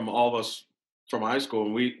message from all of us from high school,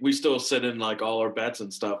 and we still sit in like all our bets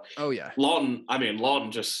and stuff. Oh yeah, Lawton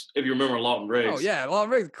just if you remember Lawton Riggs. Oh yeah, Lawton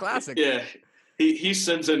Riggs, classic. Yeah, he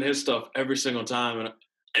sends in his stuff every single time, and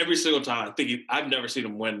every single time I think I've never seen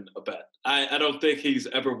him win a bet. I don't think he's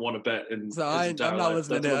ever won a bet in his entire I'm not life.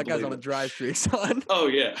 listening to that. That guy's on a dry streak, son. Oh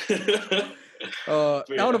yeah. I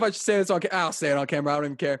don't know if I should say this on. I'll say it on camera. I don't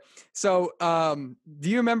even care. So, do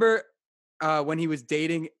you remember when he was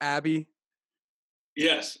dating Abby?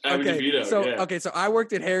 Yes, Abby DeVito. So I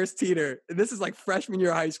worked at Harris Teeter. This is like freshman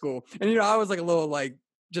year of high school, and I was like a little like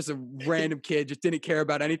just a random kid, just didn't care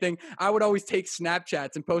about anything. I would always take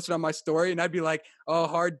Snapchats and post it on my story, and I'd be like, "Oh,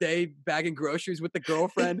 hard day bagging groceries with the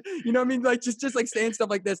girlfriend." You know what I mean? Like just like saying stuff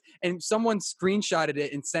like this. And someone screenshotted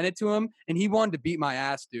it and sent it to him, and he wanted to beat my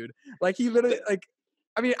ass, dude. Like he literally like.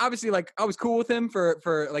 I mean, obviously, like I was cool with him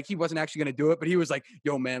for like he wasn't actually gonna do it, but he was like,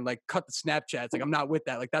 "Yo, man, like cut the Snapchats. Like I'm not with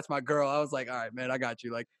that. Like that's my girl." I was like, "All right, man, I got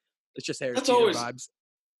you." Like it's just Harris Teeter vibes.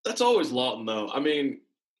 That's always Lawton, though. I mean,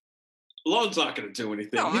 Lawton's not going to do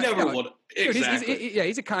anything. He never would. Exactly.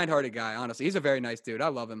 He's a kind-hearted guy. Honestly, he's a very nice dude. I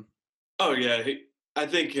love him. Oh yeah, I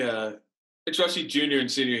think especially junior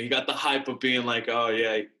and senior, he got the hype of being like, oh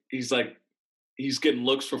yeah, he's getting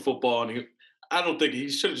looks for football, and I don't think he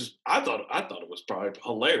should have just. I thought it was probably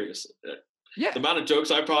hilarious. Yeah, the amount of jokes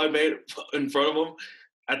I probably made in front of him.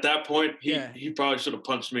 At that point, he probably should have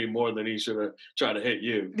punched me more than he should have tried to hit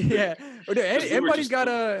you. Yeah, everybody's got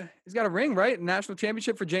a ring, right? National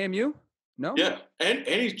championship for JMU. No. Yeah, and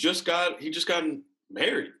he just got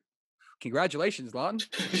married. Congratulations, Lawton.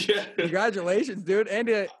 Yeah. Congratulations, dude.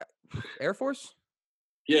 And Air Force.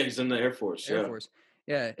 Yeah, he's in the Air Force. Air Force.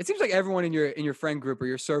 Yeah, it seems like everyone in your friend group or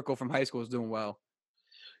your circle from high school is doing well.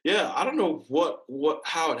 Yeah, I don't know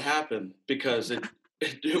how it happened because it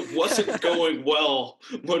wasn't going well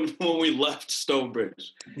when we left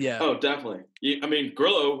Stonebridge. Yeah. Oh, definitely. I mean,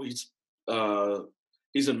 Grillo, he's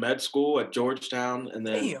in med school at Georgetown, and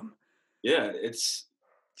then damn. Yeah, it's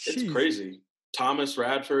crazy. Thomas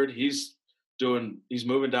Radford, he's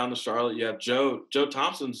moving down to Charlotte. You have Joe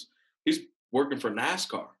Thompson's, he's working for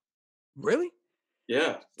NASCAR. Really?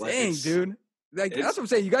 Yeah. Dang, dude. Like that's what I'm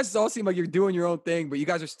saying. You guys all seem like you're doing your own thing, but you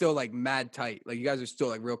guys are still like mad tight. Like you guys are still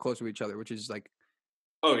like real close to each other, which is like.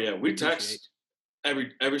 Oh yeah, we text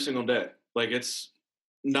every single day. Like it's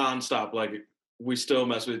nonstop. Like we still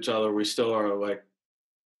mess with each other. We still are like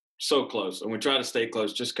so close, and we try to stay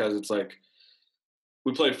close just because it's like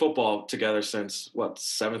we played football together since what,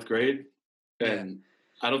 7th grade, Yeah. and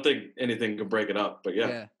I don't think anything can break it up. But yeah.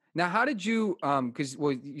 Yeah. Now, how did you, because,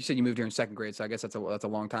 well, you said you moved here in second grade, so I guess that's a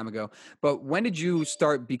long time ago. But when did you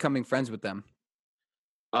start becoming friends with them?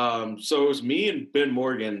 So it was me and Ben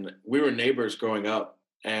Morgan. We were neighbors growing up,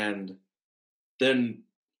 and then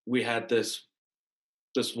we had this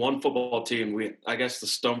one football team. I guess the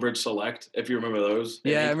Stonebridge Select, if you remember those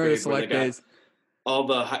in Yeah, I eighth remember the grade, where they select got days. all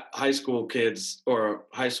the high school kids or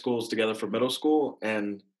high schools together for middle school,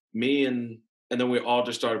 and me and then we all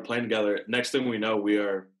just started playing together. Next thing we know, we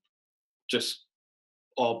are just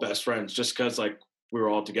all best friends, just because like we were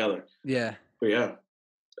all together. Yeah. But yeah,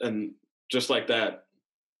 and just like that,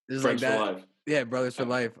 Just like friends for that. life. Yeah, brothers for Uh,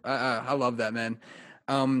 life. I love that, man.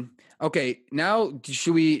 Okay, now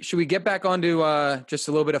should we get back onto just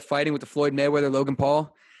a little bit of fighting with the Floyd Mayweather Logan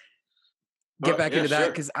Paul? Get back yeah, into that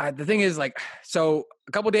sure. because the thing is, like, so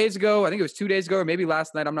a couple days ago, I think it was 2 days ago, or maybe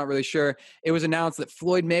last night, I'm not really sure. It was announced that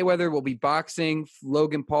Floyd Mayweather will be boxing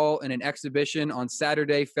Logan Paul in an exhibition on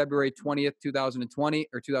Saturday, February 20th, 2020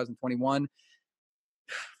 or 2021.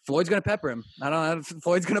 Floyd's gonna pepper him. I don't know.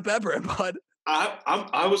 Floyd's gonna pepper him, but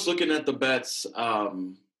I was looking at the bets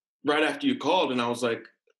right after you called, and I was like,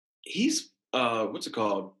 he's what's it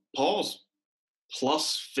called? Paul's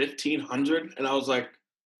plus 1,500, and I was like,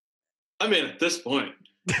 I mean, at this point,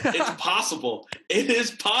 it's possible. It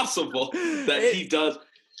is possible that he does,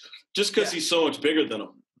 just because Yeah. he's so much bigger than him.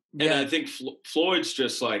 And Yeah. I think Floyd's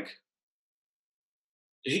just like,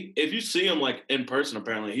 if you see him like in person,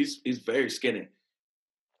 apparently he's very skinny,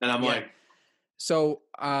 and I'm Yeah. like, So,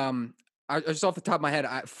 just off the top of my head,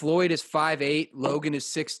 Floyd is 5'8", Logan is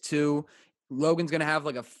 6'2". Logan's gonna have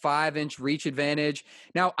like a 5-inch reach advantage.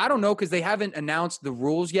 Now, I don't know because they haven't announced the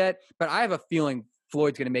rules yet, but I have a feeling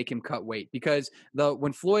Floyd's gonna make him cut weight because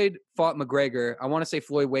when Floyd fought McGregor, I want to say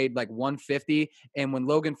Floyd weighed like 150, and when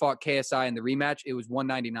Logan fought KSI in the rematch, it was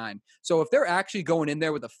 199. So if they're actually going in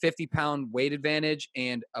there with a 50-pound weight advantage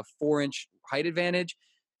and a 4-inch height advantage,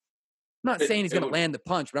 I'm not saying he's it going to would. land the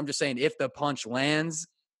punch, but I'm just saying if the punch lands,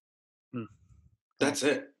 come on. That's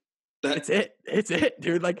it. That It's it. It's it,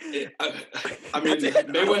 dude. Like, I mean, that's it. I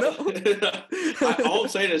don't Mayweather. know. All I'm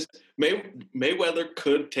saying is Mayweather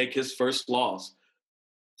could take his first loss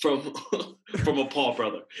from from a Paul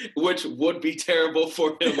brother, which would be terrible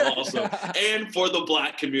for him also, and for the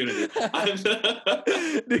black community.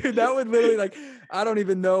 Dude, that would literally, like, I don't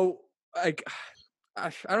even know. Like,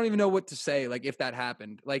 I don't even know what to say. Like, if that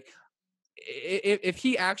happened, like, if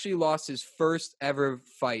he actually lost his first ever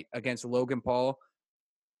fight against Logan Paul,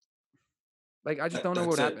 like, I just don't know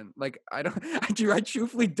what That's would it. happen. Like, I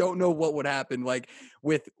truthfully don't know what would happen. Like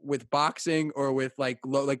with boxing or with like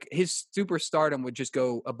his superstardom would just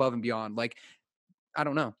go above and beyond. Like, I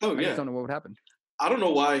don't know. Oh I just yeah, don't know what would happen. I don't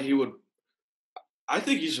know why he would. I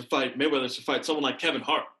think he should fight Mayweather should fight someone like Kevin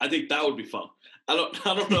Hart. I think that would be fun. I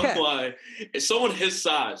don't know Yeah. why. It's someone his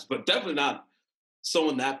size, but definitely not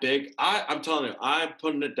someone that big. I'm telling you, I'm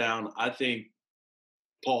putting it down. I think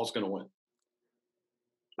Paul's gonna win.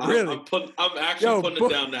 Really? I'm actually Yo, putting it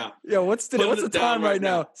down now. yo, what's today? Putting What's the it down time right right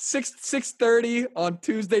now? now. 6:30 on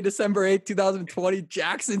Tuesday, December 8th, 2020.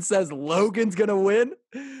 Jackson says Logan's gonna win.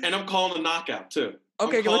 And I'm calling a knockout too. I'm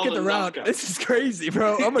Okay, look at calling the a round. knockout. This is crazy,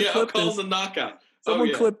 bro. I'm gonna Yeah, I'm clip calling this. the knockout. Oh Someone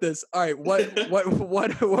yeah. clip this. All right,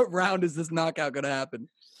 what round is this knockout gonna happen?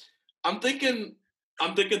 I'm thinking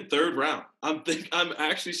third round. I'm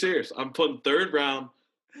actually serious. I'm putting third round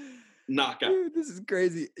knockout. Dude, this is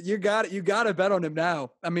crazy. You got to bet on him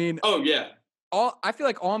now. I mean, Oh yeah. I feel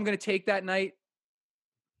like all I'm gonna take that night.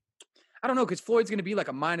 I don't know because Floyd's gonna be like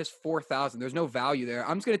a minus 4,000. There's no value there.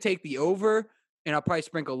 I'm just gonna take the over, and I'll probably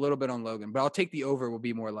sprinkle a little bit on Logan, but I'll take the over. Will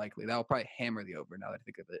be more likely. That'll probably hammer the over. Now that I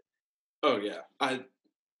think of it. Oh yeah.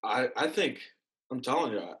 I think I'm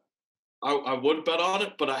telling you, I would bet on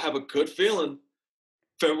it, but I have a good feeling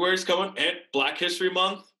February's coming and Black History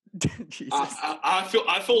Month. Jesus. I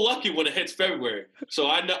feel lucky when it hits February, so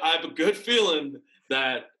I know I have a good feeling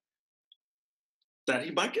that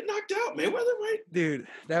he might get knocked out. Mayweather might. Dude,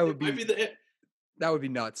 that would Might be be the. that would be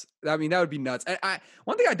nuts. I mean, that would be nuts.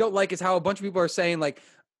 One thing I don't like is how a bunch of people are saying like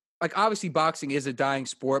obviously boxing is a dying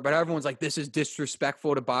sport, but everyone's like, this is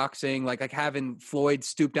disrespectful to boxing. Like having Floyd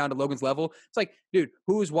stoop down to Logan's level. It's like, dude,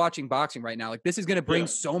 who is watching boxing right now? Like this is going to bring Yeah.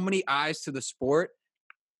 so many eyes to the sport.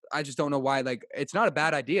 I just don't know why. Like, it's not a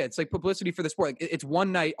bad idea. It's like publicity for the sport. Like, it's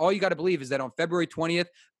one night. All you got to believe is that on February 20th,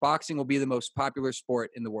 boxing will be the most popular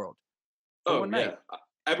sport in the world for Oh one yeah, night.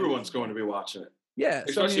 everyone's going to be watching it, Yeah.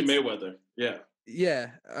 So I mean, especially Mayweather. Yeah. yeah,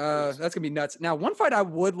 that's gonna be nuts. Now, one fight I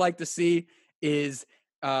would like to see is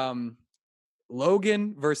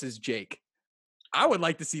Logan versus Jake. I would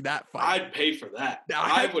like to see that fight. I'd pay for that.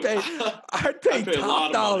 I'd pay pay a lot top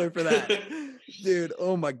of dollar money. for that, dude.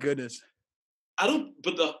 Oh my goodness. I don't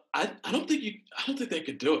think they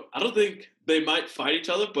could do it. I don't think they might fight each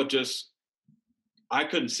other, but I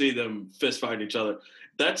couldn't see them fist fighting each other.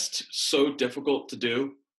 That's so difficult to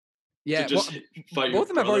do. Yeah, Fight both of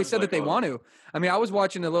them have already said that they want to. to. I mean, I was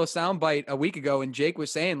watching a little soundbite a week ago, and Jake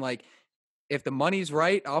was saying like, if the money's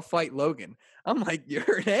right, I'll fight Logan. I'm like,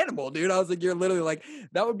 you're an animal, dude. I was like, you're literally like,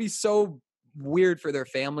 that would be so weird for their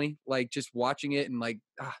family, like just watching it and like,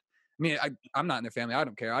 I mean, I'm not in their family. I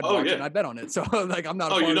don't care. I'd watch it and I'd bet on it. So like, I'm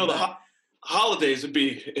not. Holidays it'd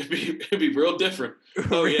be real different.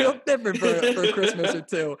 Real different for Christmas or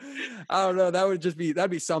two. I don't know. That'd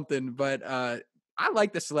be something. But I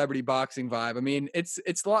like the celebrity boxing vibe. I mean, it's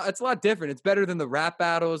a lot different. It's better than the rap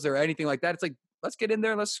battles or anything like that. It's like, let's get in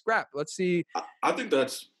there and let's scrap. Let's see. I think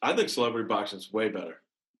celebrity boxing is way better.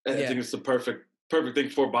 I think it's the perfect thing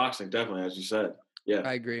for boxing. Definitely, as you said. Yeah,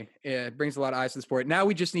 I agree. Yeah, it brings a lot of eyes to the sport. Now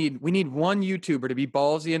we need one YouTuber to be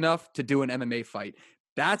ballsy enough to do an MMA fight.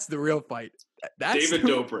 That's the real fight. That's David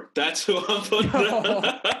Dobrik. That's who I'm putting.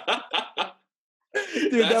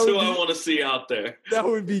 Dude, that's who I want to see out there. That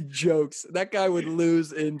would be jokes. That guy would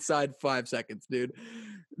lose inside 5 seconds, dude.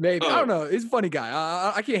 Maybe. I don't know. He's a funny guy.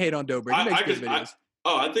 I can't hate on Dobrik. He makes good videos.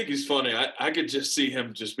 I think he's funny. I could just see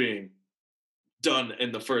him just being done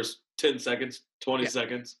in the first 10 seconds, 20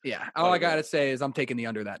 seconds. Yeah. All I got to say is I'm taking the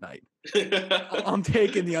under that night. I'm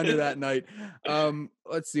taking the under that night.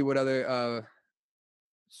 Let's see what other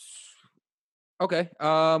okay.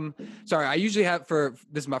 Sorry. I usually have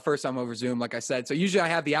this is my first time over Zoom, like I said. So usually I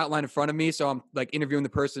have the outline in front of me. So I'm like interviewing the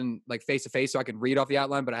person like face to face so I can read off the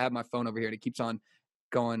outline, but I have my phone over here and it keeps on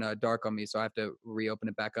going dark on me. So I have to reopen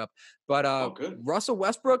it back up. But Russell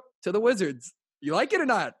Westbrook to the Wizards. You like it or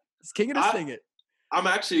not? It's king of the sing it. I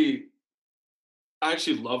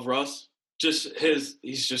actually love Russ.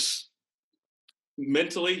 He's just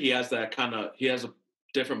mentally, he has a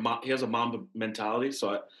Mamba mentality.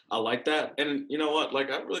 So I like that. And you know what?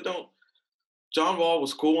 Like, I really don't. John Wall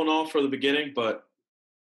was cool and all for the beginning, but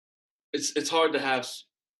it's hard to have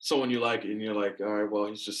someone you like and you're like, all right, well,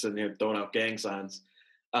 he's just sitting here throwing out gang signs.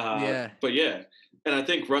 But yeah. And I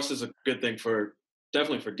think Russ is a good thing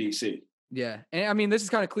definitely for DC. Yeah. And I mean, this is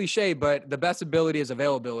kind of cliche, but the best ability is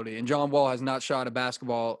availability. And John Wall has not shot a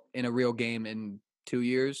basketball in a real game in 2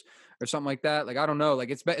 years or something like that. Like, I don't know. Like,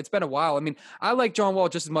 it's been a while. I mean, I like John Wall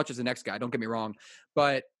just as much as the next guy. Don't get me wrong.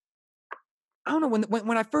 But I don't know.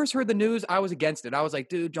 When I first heard the news, I was against it. I was like,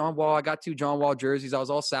 dude, John Wall, I got 2 John Wall jerseys. I was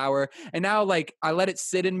all sour. And now, like, I let it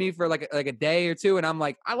sit in me for like a day or two. And I'm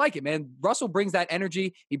like, I like it, man. Russell brings that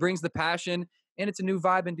energy. He brings the passion. And it's a new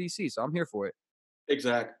vibe in DC. So I'm here for it.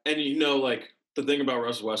 Exactly. And like the thing about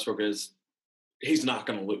Russell Westbrook is he's not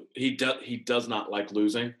going to lose. He does not like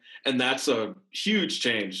losing. And that's a huge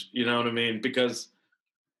change. You know what I mean? Because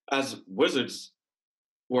as Wizards,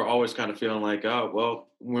 we're always kind of feeling like, oh, well,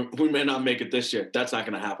 we may not make it this year. That's not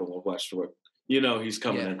going to happen with Westbrook. He's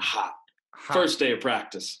coming in hot. First day of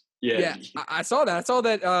practice. Yeah. I saw that.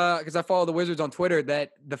 Because I follow the Wizards on Twitter,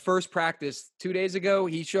 that the first practice 2 days ago,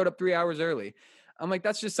 he showed up 3 hours early. I'm like,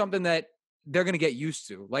 that's just something that they're going to get used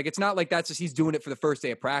to. Like, it's not like that's just he's doing it for the first day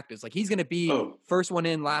of practice. Like, he's going to be first one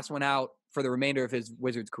in, last one out for the remainder of his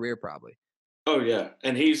Wizards career probably. Oh, yeah.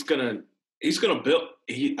 And he's going to build –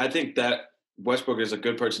 I think that Westbrook is a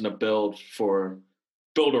good person to build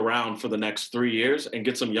around for the next 3 years and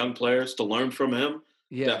get some young players to learn from him.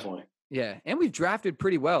 Yeah. Definitely. Yeah, and we've drafted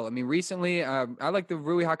pretty well. I mean, recently, I like the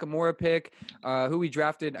Rui Hachimura pick, who we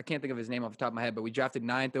drafted. I can't think of his name off the top of my head, but we drafted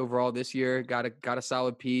 9th overall this year. Got a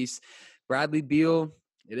solid piece. Bradley Beal,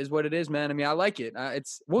 it is what it is, man. I mean, I like it.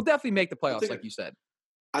 We'll definitely make the playoffs, like you said.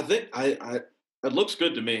 I think it looks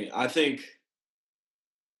good to me. I think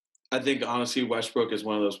honestly, Westbrook is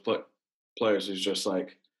one of those players who's just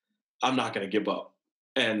like, I'm not going to give up,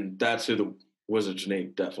 and that's who the Wizards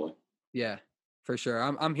need, definitely. Yeah, for sure.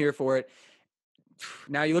 I'm here for it.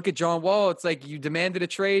 Now you look at John Wall, it's like you demanded a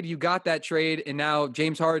trade, you got that trade, and now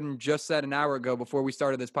James Harden just said an hour ago before we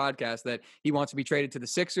started this podcast that he wants to be traded to the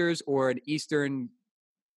Sixers or an Eastern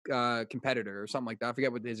competitor or something like that. I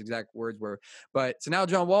forget what his exact words were. But so now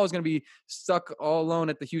John Wall is going to be stuck all alone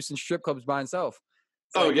at the Houston strip clubs by himself.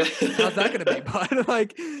 Yeah. How's that going to be, bud?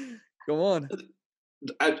 Like, go on.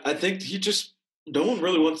 I think no one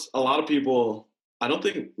really wants – a lot of people – I don't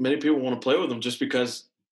think many people want to play with him just because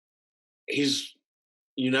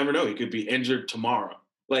you never know. He could be injured tomorrow.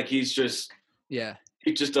 Like, he just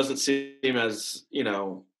doesn't seem as, he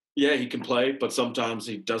can play, but sometimes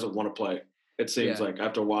he doesn't want to play. It seems like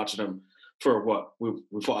after watching him for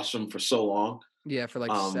we've watched him for so long. Yeah, for like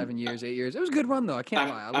Um, 7 years, 8 years. It was a good run though. I can't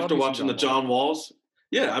lie. I love After me some watching the John Wall. John Walls,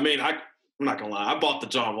 yeah, I mean, I'm not gonna lie, I bought the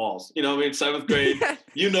John Walls. You know, what I mean, seventh grade,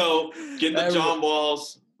 getting the Everyone, John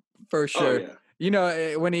Walls. for Oh sure.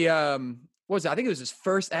 yeah, When he what was it? I think it was his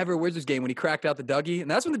first ever Wizards game when he cracked out the Dougie, and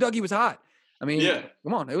that's when the Dougie was hot. I mean, yeah.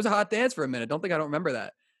 come on, it was a hot dance for a minute. Don't think I don't remember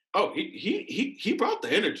that. Oh, he brought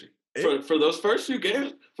the energy It, for those first few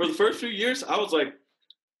games. For the first few years, I was like,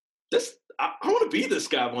 this. I want to be this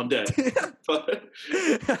guy one day. But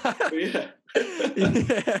yeah.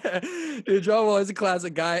 yeah. Dude, John Wall is a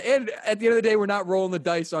classic guy. And at the end of the day, we're not rolling the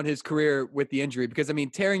dice on his career with the injury because, I mean,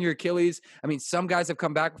 tearing your Achilles, I mean, some guys have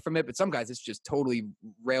come back from it, but some guys it's just totally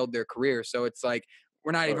railed their career. So it's like,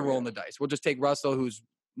 we're not even rolling the dice. We'll just take Russell, who's,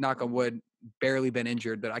 knock on wood, barely been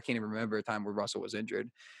injured, but I can't even remember a time where Russell was injured.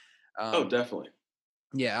 Oh, definitely.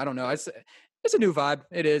 Yeah, I don't know. It's a new vibe.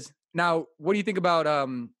 It is. Now, what do you think about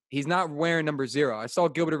he's not wearing number 0? I saw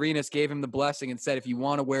Gilbert Arenas gave him the blessing and said if you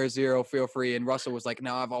want to wear 0, feel free. And Russell was like,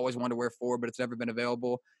 "No, I've always wanted to wear 4, but it's never been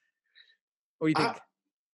available." What do you I think?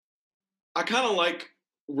 I kind of like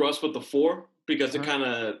Russ with the 4 because it Uh-huh. kind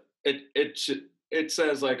of it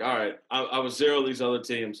says like, all right, I was 0 these other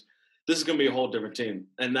teams. This is gonna be a whole different team,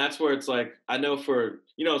 and that's where it's like I know for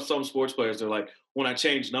some sports players they're like when I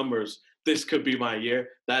change numbers, this could be my year.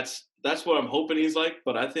 That's what I'm hoping he's like,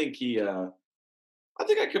 but I think I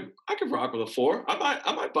think I could rock with a 4.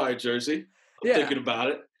 I might buy a jersey. I'm Yeah, thinking about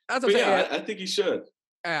it, that's what I'm but saying. yeah, Yeah, I think he should.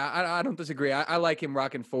 I don't disagree. I like him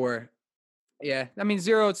rocking 4. Yeah, I mean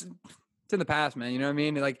 0. It's in the past, man. You know what I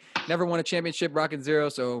mean? Like never won a championship rocking 0,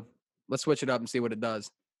 so let's switch it up and see what it does.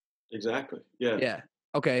 Exactly. Yeah. Yeah.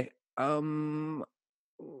 Okay.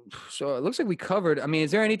 So it looks like we covered. I mean,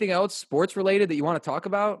 is there anything else sports related that you want to talk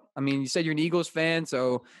about? I mean, you said you're an Eagles fan,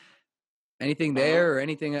 so anything Uh, there or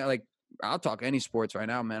anything like I'll talk any sports right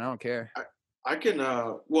now, man. I don't care. I can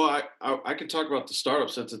well I can talk about the startup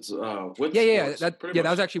since it's with Yeah. sports pretty That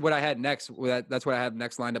was much. actually what I had next. That's what I have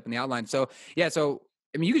next lined up in the outline. So yeah, so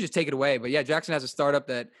I mean, you could just take it away, but yeah, Jackson has a startup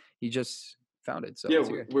that he just founded. So Yeah, let's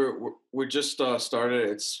hear it. we just started.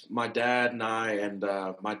 It's my dad and I and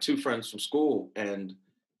my 2 friends from school, and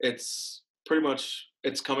it's pretty much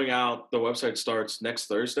it's coming out. The website starts next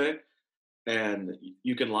Thursday, and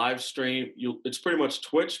you can live stream. It's pretty much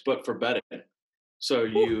Twitch, but for betting. So Woo.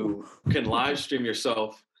 you can live stream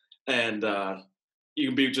yourself, and you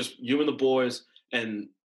can be just you and the boys, and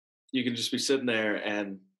you can just be sitting there,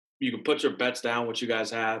 and you can put your bets down, what you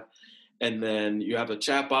guys have, and then you have a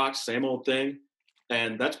chat box, same old thing,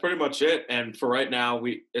 and that's pretty much it. And for right now,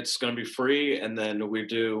 it's going to be free, and then we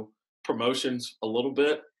do promotions a little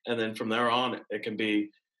bit, and then from there on, it can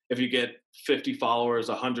be if you get 50 followers,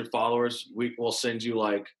 100 followers, we'll send you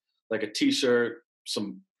like a T-shirt,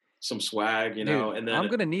 some swag, Dude, and then I'm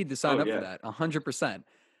gonna need to sign oh up for yeah, that 100%.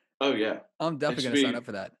 oh yeah, I'm it definitely should gonna sign be up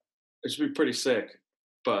for that. it should be pretty sick.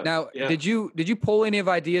 But Now, yeah, did you pull any of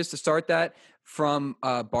ideas to start that from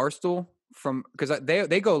Barstool? From because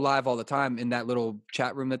they go live all the time in that little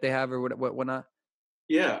chat room that they have or whatnot.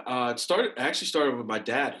 yeah, it actually started with my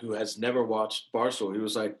dad, who has never watched Barstool. He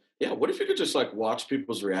was like, "Yeah, what if you could just like watch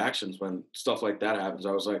people's reactions when stuff like that happens?"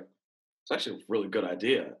 I was like, "It's actually a really good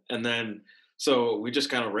idea." And then so we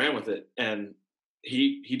just kind of ran with it, and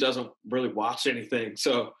he doesn't really watch anything,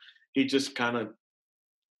 so he just kind of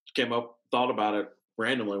thought about it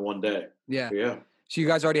randomly one day. Yeah. But yeah, So you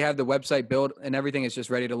guys already have the website built and everything is just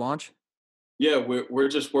ready to launch. yeah, we're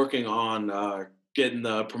just working on getting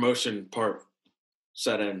the promotion part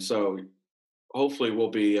set in. So hopefully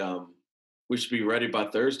we should be ready by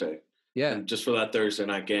Thursday, Yeah. and just for that Thursday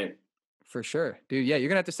night game. For sure, dude. Yeah, you're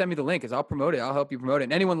gonna have to send me the link because I'll promote it. I'll help you promote it.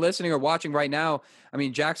 And anyone listening or watching right now, I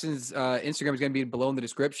mean, Jackson's Instagram is gonna be below in the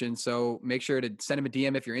description, so make sure to send him a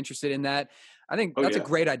DM if you're interested in that. I think Oh that's a yeah,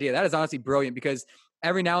 great idea. That is honestly brilliant because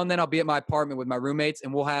every now and then I'll be at my apartment with my roommates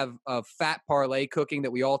and we'll have a fat parlay cooking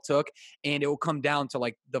that we all took, and it will come down to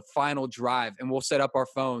like the final drive, and we'll set up our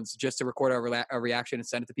phones just to record our reaction and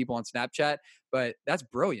send it to people on Snapchat. But that's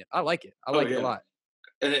brilliant. I like it. I oh like it a yeah, lot.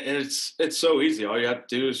 and it's so easy. All you have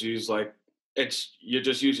to do is use you're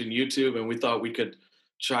just using YouTube, and we thought we could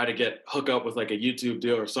try to hook up with like a YouTube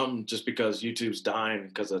deal or something, just because YouTube's dying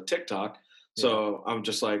because of TikTok. Yeah. So I'm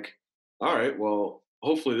just like, all right, well,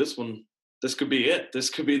 hopefully this could be it. This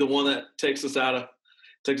could be the one that takes us out of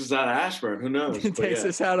Ashburn. Who knows? It But takes yeah.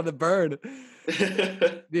 us out of the burn.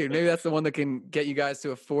 Dude, maybe that's the one that can get you guys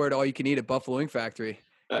to afford all you can eat at Buffalo Wing Factory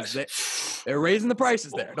because they're raising the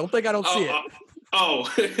prices there. Don't think I don't see it. Oh,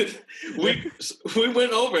 we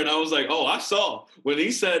went over, and I was like, oh, I saw when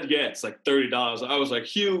he said, yeah, it's like $30. I was like,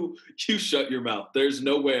 Hugh, shut your mouth. There's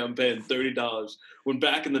no way I'm paying $30 when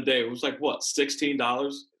back in the day it was like what,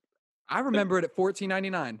 $16? I remember it at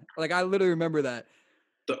 $14.99. Like I literally remember that.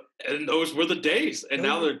 And those were the days. And Those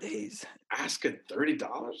now were the they're days. asking $30.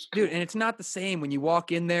 Come Dude, on. and it's not the same when you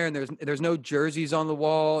walk in there and there's no jerseys on the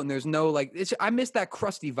wall and there's no like I miss that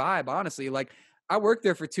crusty vibe, honestly. Like I worked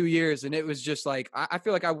there for 2 years and it was just like I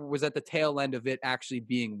feel like I was at the tail end of it actually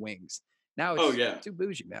being wings. Now Oh it's yeah. too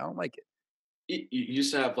bougie, man. I don't like it. You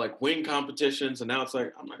used to have like wing competitions, and now it's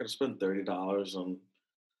like I'm not going to spend $30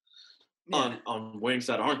 Yeah. on wings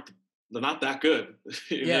that aren't they're not that good,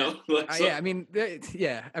 Yeah. Like Yeah, so, I mean,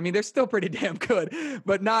 yeah, I mean, they're still pretty damn good,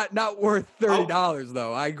 but not worth I'll, $30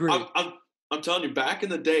 though. I agree. I'm telling you, back in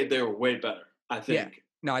the day, they were way better. I Yeah. think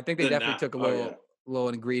No, I think they than definitely now. took a Oh yeah, little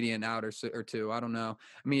ingredient out or two. I don't know.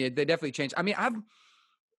 I mean, they definitely changed. I mean, I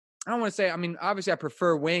don't want to say. I mean, obviously, I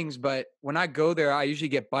prefer wings, but when I go there, I usually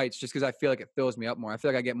get bites just because I feel like it fills me up more. I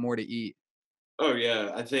feel like I get more to eat. oh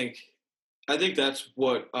yeah. I think that's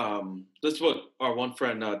what our one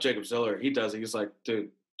friend Jacob Ziller he does. He's like, dude,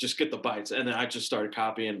 just get the bites, and then I just started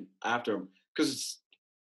copying after him because it's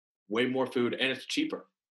way more food and it's cheaper.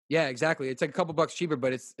 Yeah, exactly. It's like a couple bucks cheaper,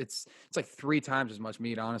 but it's like 3 times as much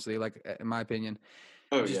meat. Honestly, like in my opinion,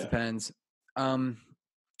 Oh it just yeah, depends. Um,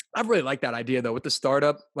 I really like that idea though with the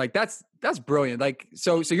startup. Like that's brilliant. Like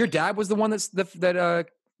so your dad was the one that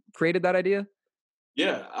created that idea.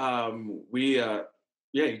 yeah.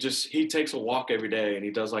 He takes a walk every day, and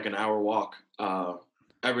he does like an hour walk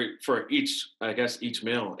every for each I guess each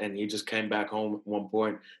meal, and he just came back home at one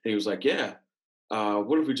point, and he was like, yeah,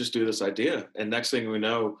 what if we just do this idea? And next thing we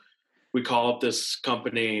know, we call up this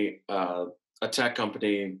company, a tech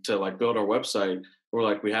company, to like build our website. We're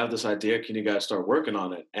like, we have this idea. Can you guys start working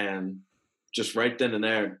on it? And just right then and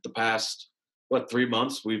there, the past 3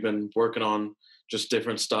 months, we've been working on just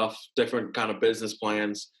different stuff, different kind of business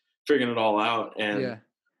plans, figuring it all out, and Yeah.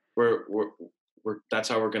 we're we're, we're that's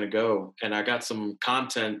how we're gonna go. And I got some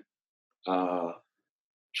content uh,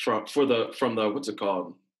 from the what's it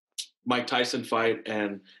called, Mike Tyson fight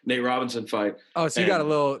and Nate Robinson fight, Oh, so you got a and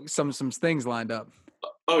little some things lined up.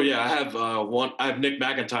 oh yeah, I have one. I have Nick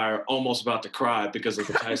McIntyre almost about to cry because of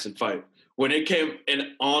the Tyson fight. When it came and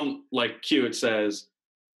on like cue, it says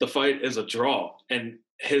the fight is a draw, and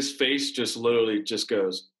his face just literally just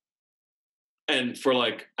goes. And for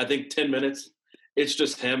like I think 10 minutes, it's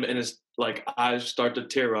just him and his like eyes start to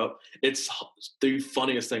tear up. It's the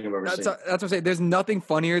funniest thing I've ever seen. That's what I'm saying. There's nothing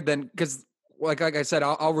funnier than because like I said,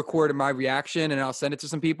 I'll record my reaction and I'll send it to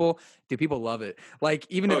some people. Dude, people love it. Like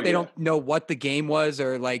even Oh if they yeah. don't know what the game was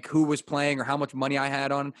or like who was playing or how much money I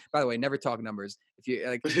had on. By the way, never talk numbers. If you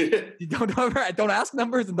like, you don't ask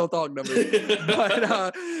numbers and don't talk numbers.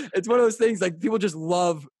 But it's one of those things like people just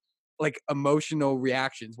love like emotional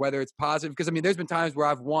reactions, whether it's positive. Because I mean, there's been times where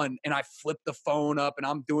I've won and I flip the phone up and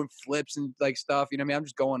I'm doing flips and like stuff. You know what I mean? I'm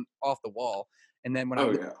just going off the wall. And then when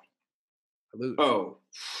Oh yeah. I lose. Oh,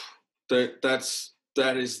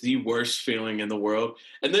 that is the worst feeling in the world.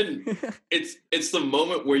 And then it's the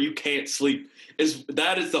moment where you can't sleep.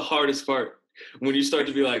 That is the hardest part when you start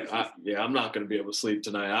to be like, yeah, I'm not going to be able to sleep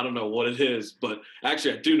tonight. I don't know what it is, but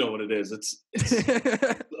actually, I do know what it is. It's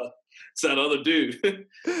that other dude.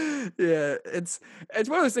 Yeah, it's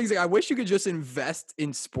one of those things like I wish you could just invest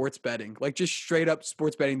in sports betting, like just straight up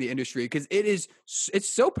sports betting the industry because it's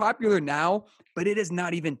so popular now, but it is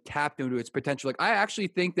not even tapped into its potential. Like I actually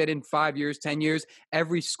think that in 5 years, 10 years,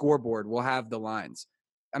 every scoreboard will have the lines.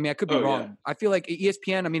 I mean, I could be Oh yeah. wrong. I feel like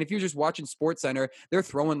ESPN, I mean, if you're just watching Sports Center, they're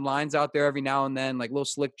throwing lines out there every now and then, like little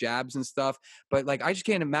slick jabs and stuff. But like, I just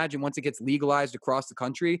can't imagine once it gets legalized across the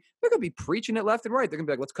country, they're going to be preaching it left and right. They're going to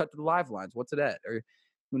be like, let's cut to the live lines. What's it at? Or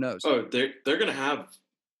who knows? Oh, they're going to have.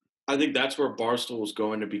 I think that's where Barstool is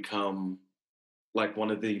going to become like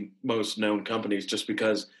one of the most known companies, just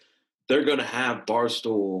because they're going to have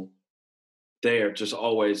Barstool there, just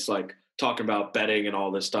always like talking about betting and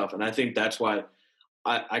all this stuff. And I think that's why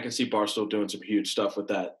I can see Barstool doing some huge stuff with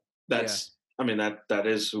that. Yeah. I mean, that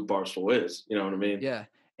is who Barstool is. You know what I mean? Yeah.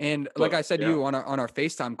 And like But I said to yeah. you on our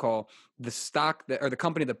FaceTime call, the stock that or the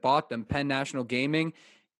company that bought them, Penn National Gaming,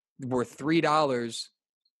 were $3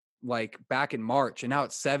 like back in March, and now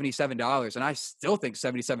it's $77. And I still think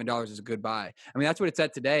 $77 is a good buy. I mean, that's what it's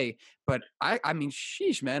at today. But I mean,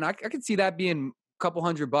 sheesh, man, I could see that being a couple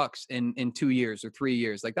 $100 in 2 years or 3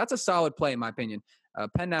 years. Like that's a solid play in my opinion.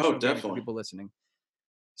 Penn Oh, National Gaming for definitely. people listening.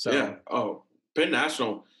 So Yeah. Oh, Penn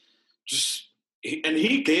National and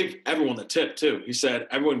he gave everyone the tip too. He said,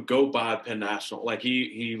 everyone go buy Penn National. Like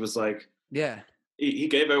he was like, yeah. he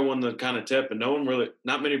gave everyone the kind of tip, and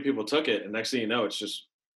not many people took it. And next thing you know, it's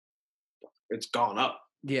gone up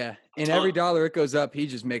Yeah. a And ton. every dollar it goes up, he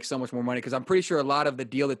just makes so much more money. Cause I'm pretty sure a lot of the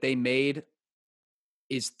deal that they made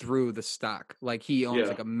is through the stock. Like he owns Yeah.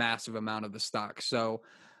 like a massive amount of the stock. So,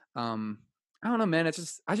 I don't know, man.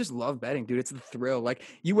 I just love betting, dude. It's the thrill. Like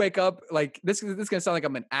you wake up, like this is gonna sound like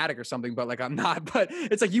I'm an addict or something, but like I'm not. But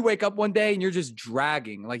it's like you wake up one day and you're just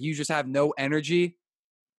dragging. Like you just have no energy.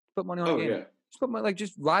 Put money on a Oh game. yeah. Just put money, like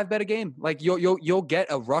just live bet a game. Like you'll get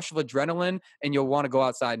a rush of adrenaline and you'll want to go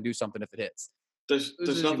outside and do something if it hits. There's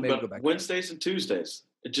Loses, you nothing maybe go but back to bed. Wednesdays and Tuesdays.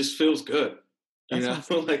 It just feels good. You That's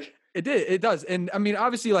what know, I'm saying. like It does. And I mean,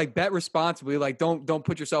 obviously like bet responsibly, like don't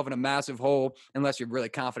put yourself in a massive hole unless you're really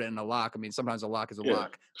confident in a lock. I mean, sometimes a lock is a yeah.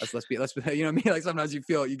 lock. Let's be, you know what I mean? Like sometimes you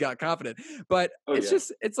feel you got confident, but Oh it's yeah.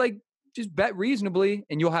 just, it's like, just bet reasonably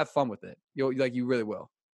and you'll have fun with it. You really will.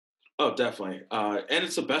 Oh, definitely. And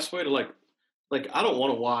it's the best way to like I don't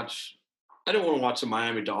want to watch. I didn't want to watch the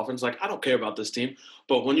Miami Dolphins. Like I don't care about this team,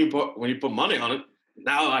 but when you put money on it,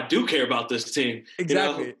 now I do care about this team. You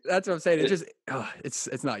know. Exactly. That's what I'm saying. It It, just,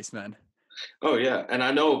 it's nice, man. oh yeah, and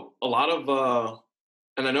I know a lot of,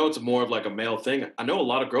 and I know it's more of like a male thing. I know a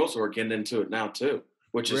lot of girls who are getting into it now too,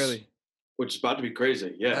 Really. which is about to be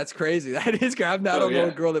crazy. Yeah. That's crazy. That is crazy. I Oh don't know a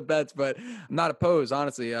yeah. girl that bets, but I'm not opposed,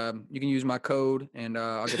 honestly. You can use my code and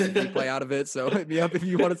I'll get some free play out of it. So hit me up if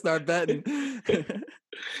you want to start betting.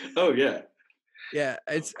 Oh yeah. Yeah,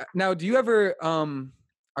 it's now. Do you ever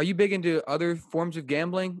are you big into other forms of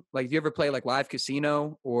gambling? Like, do you ever play like live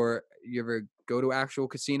casino, or you ever go to actual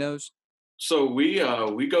casinos? So we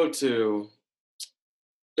go to,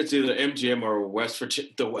 it's either MGM or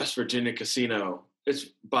the West Virginia Casino. It's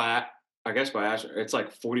by, I guess by Ashland. It's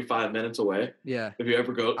like 45 minutes away. Yeah, If you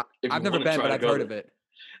ever go, I, if I've you never want to been, try but to I've go heard there. of it.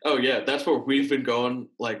 Oh yeah, that's where we've been going.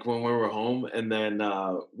 Like when we were home, and then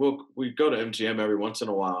we go to MGM every once in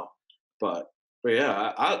a while. But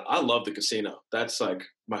yeah, I love the casino. That's like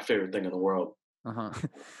my favorite thing in the world. Uh huh.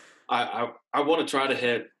 I want to try to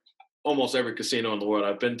hit almost every casino in the world.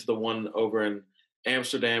 I've been to the one over in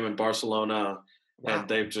Amsterdam and Barcelona, and Wow.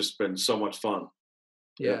 they've just been so much fun.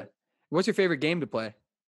 Yeah. Yeah. What's your favorite game to play?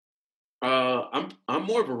 I'm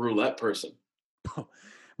more of a roulette person.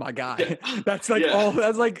 My Yeah. guy. That's like Yeah. all.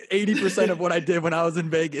 That's like 80% of what I did when I was in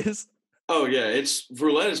Vegas. Oh yeah, it's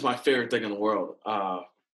roulette is my favorite thing in the world. I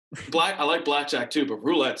like blackjack too, but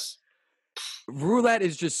roulette's Roulette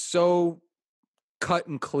is just so cut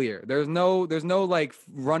and clear. There's no like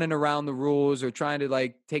running around the rules or trying to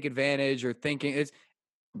like take advantage or thinking. It's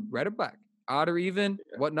red or black, odd or even,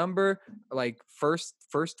 yeah. what number, like first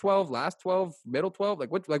 12, last 12, middle 12,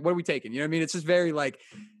 like what are we taking? You know what I mean? It's just very like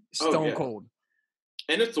Oh stone yeah. cold.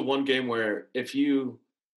 And it's the one game where if you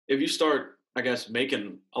start, I guess,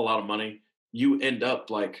 making a lot of money, you end up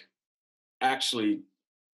like actually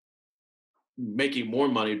making more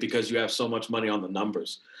money because you have so much money on the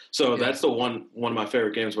numbers. So Yeah. that's the one of my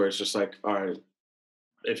favorite games where it's just like, all right,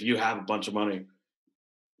 if you have a bunch of money,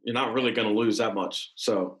 you're not really going to lose that much.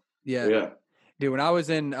 So Yeah. yeah. Dude, when I was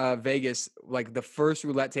in Vegas, like the first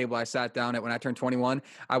roulette table I sat down at when I turned 21,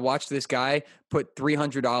 I watched this guy put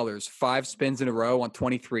 $300, 5 spins in a row on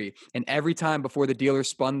 23. And every time before the dealer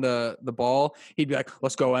spun the ball, he'd be like,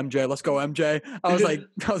 "Let's go, MJ. Let's go, MJ." I was like,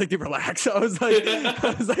 dude, relax. I was like,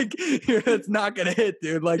 it's not gonna hit,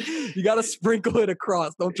 dude. Like, you gotta sprinkle it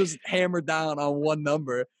across. Don't just hammer down on one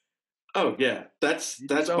number. Oh yeah, You just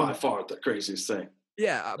that's own by it. far the craziest thing.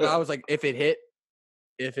 Yeah, but Uh, I was like, if it hit,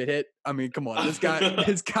 I mean, come on, this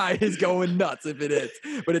guy is going nuts if it hits.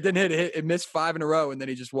 But it didn't hit. It missed 5 in a row, and then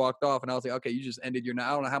he just walked off. And I was like, okay, you just ended your night.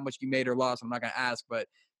 I don't know how much you made or lost. I'm not gonna ask, but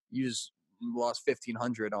you just lost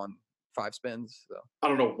 1,500 on 5 spins. So I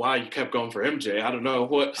don't know why you kept going for MJ. I don't know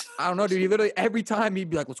what. I don't know, dude. He literally every time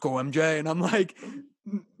he'd be like, "Let's go, MJ," and I'm like,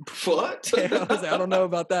 What? I was like, I don't know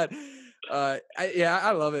about that.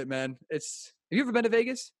 I love it, man. It's. Have you ever been to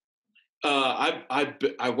Vegas?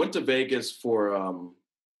 I went to Vegas for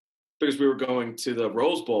because we were going to the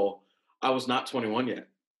Rose Bowl. I was not 21 yet,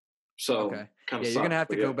 so Okay. kind of Yeah, you're gonna sucked. have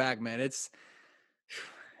to But go yeah. back, man. It's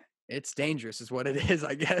dangerous, is what it is,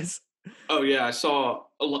 I guess. Oh yeah, I saw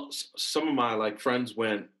some of my like friends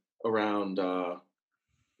went around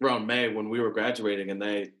around May when we were graduating, and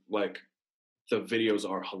they like the videos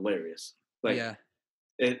are hilarious. Like Yeah.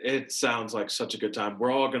 it sounds like such a good time.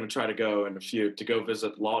 We're all going to try to go in a few to go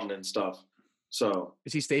visit Lawton and stuff. So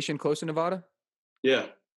Is he stationed close to Nevada? yeah,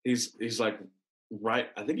 he's like right.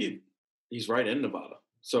 I think he's right in Nevada.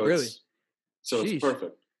 So Really? it's Sheesh.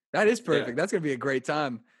 perfect. That is Yeah. perfect. That's gonna be a great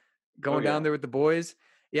time Oh going yeah. down there with the boys.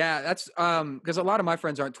 Yeah, that's because a lot of my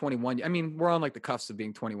friends aren't 21 yet. I mean, we're on like the cusp of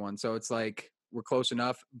being 21, so it's like we're close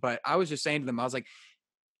enough. But I was just saying to them, I was like,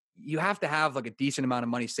 you have to have like a decent amount of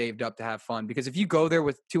money saved up to have fun because if you go there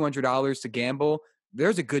with $200 to gamble,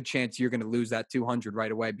 there's a good chance you're going to lose that 200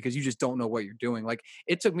 right away because you just don't know what you're doing. Like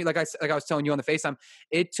it took me, like I was telling you on the FaceTime,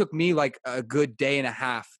 it took me like a good day and a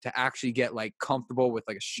half to actually get like comfortable with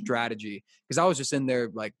like a strategy because I was just in there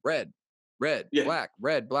like red, Yeah. black,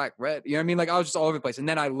 red, black, red. You know what I mean? Like I was just all over the place. And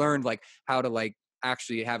then I learned like how to like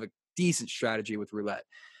actually have a decent strategy with roulette.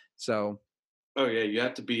 So Oh yeah, you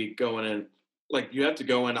have to be going in. Like you have to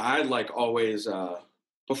go in. I like always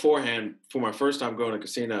beforehand for my first time going to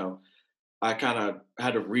casino. I kind of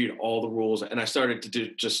had to read all the rules, and I started to do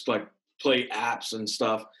just like play apps and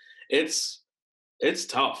stuff. It's it's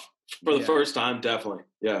tough for the yeah, first time, definitely.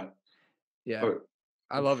 Yeah, yeah, but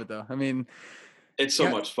I love it though. I mean, it's so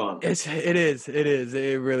yeah, much fun.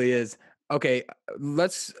 it really is. Okay,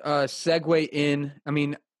 let's segue in. I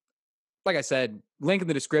mean, like I said, link in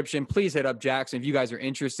the description. Please hit up Jackson if you guys are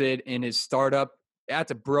interested in his startup.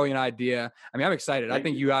 That's a brilliant idea. I mean, I'm excited. I Thank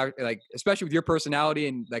think you. you are like, especially with your personality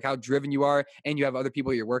and like how driven you are, and you have other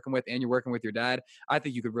people you're working with, and you're working with your dad. I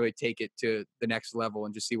think you could really take it to the next level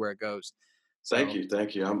and just see where it goes. Thank So you.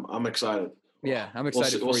 Thank you. I'm excited. yeah, I'm We'll see.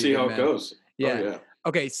 excited We'll for you, see big how it man. goes. Oh Yeah. yeah.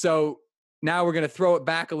 Okay, so now we're gonna throw it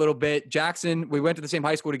back a little bit. Jackson, we went to the same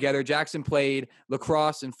high school together. Jackson played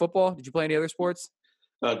lacrosse and football. Did you play any other sports?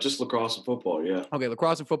 Just lacrosse and football. Yeah. Okay,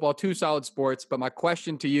 lacrosse and football, two solid sports. But my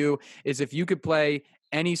question to you is if you could play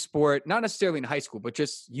any sport, not necessarily in high school, but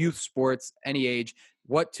just youth sports, any age,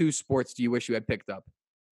 what two sports do you wish you had picked up?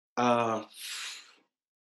 Uh,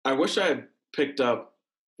 I wish I had picked up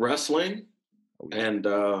wrestling Oh, yeah. and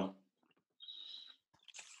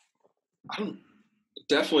I don't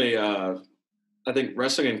definitely. I think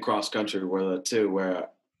wrestling and cross country were the two where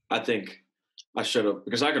I think I should have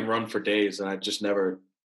because I can run for days and I just Took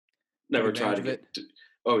never tried advantage to of it. get.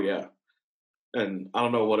 Oh yeah, and I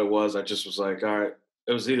don't know what it was. I just was like, all right,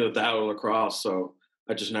 it was either that or lacrosse, so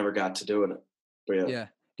I just never got to doing it. But yeah, Yeah.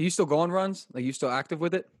 Do you still go on runs? Like you still active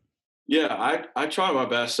with it? yeah, I try my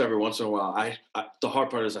best every once in a while. The hard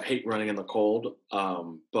part is I hate running in the cold,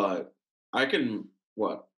 but I can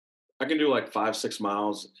what I can do like 5 6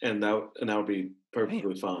 miles, and that would be Damn.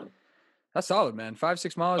 perfectly fine. That's solid, man. 5,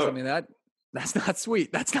 6 miles. I Oh, mean, that's not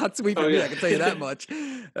sweet. That's not sweet oh for me. yeah, I can tell you that much.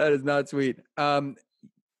 That is not sweet.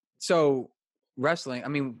 So wrestling, I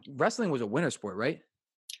mean, wrestling was a winter sport, right?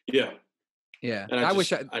 yeah, Yeah. and I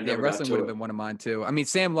Yeah, never got wrestling would to have it. been one of mine too. I mean,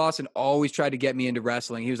 Sam Lawson always tried to get me into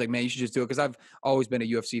wrestling. He was like, man, you should just do it. Cause I've always been a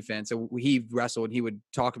UFC fan. So he wrestled and he would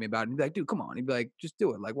talk to me about it. And he'd be like, dude, come on. He'd be like, just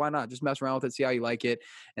do it. Like, why not? Just mess around with it, see how you like it.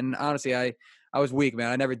 And honestly, I was weak,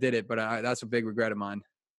 man. I never did it, but that's a big regret of mine.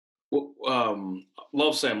 Well,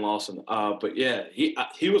 love Sam Lawson, but yeah,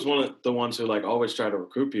 he was one of the ones who like always tried to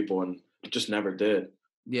recruit people and just never did.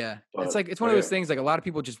 Yeah. It's But like, it's one oh of those yeah, things, like a lot of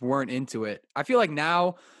people just weren't into it. I feel like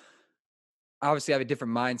now, obviously I have a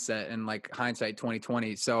different mindset and like hindsight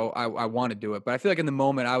 2020. So I want to do it. But I feel like in the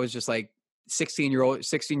moment I was just like 16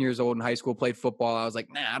 years old in high school, played football. I was like,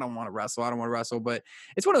 nah, I don't want to wrestle. I don't want to wrestle. But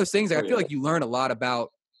it's one of those things like oh I feel yeah, like you learn a lot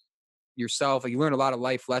about yourself. Like you learn a lot of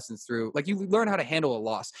life lessons through, like you learn how to handle a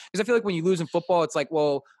loss. Because I feel like when you lose in football, it's like,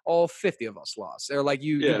 well, all 50 of us lost. Or like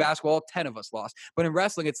you do yeah. basketball, all 10 of us lost. But in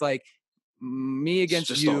wrestling, it's like me It's against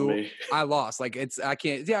just on you. me. I lost. Like I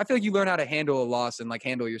can't. Yeah, I feel like you learn how to handle a loss and like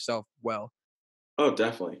handle yourself well. Oh,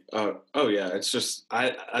 definitely. Oh yeah, it's just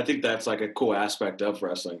I think that's like a cool aspect of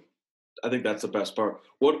wrestling. I think that's the best part.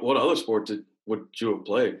 What other sport would you have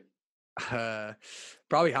played? Uh,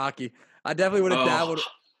 Probably hockey. I definitely would have Oh, dabbled.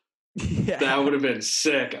 Yeah, that would have been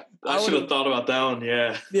sick. I I would should have. have thought about that one.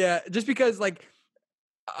 Yeah. Yeah, just because like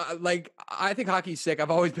I think hockey's sick.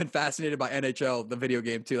 I've always been fascinated by NHL, the video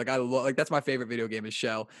game too. Like like that's my favorite video game is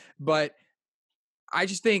Shell. But I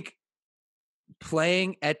just think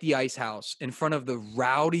playing at the ice house in front of the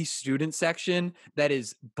rowdy student section that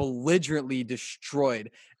is belligerently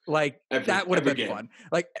destroyed, like that would have Every been game. fun.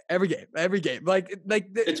 Like every game,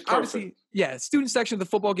 It's perfect. obviously, yeah. Student section of the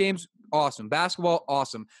football games, awesome. Basketball,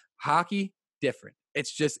 awesome. Hockey, different.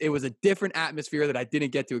 It's just it was a different atmosphere that I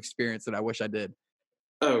didn't get to experience that I wish I did.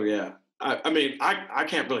 Oh yeah. I mean I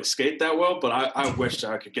can't really skate that well, but I wish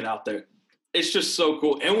I could get out there. It's just so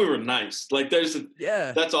cool, and we were nice. Like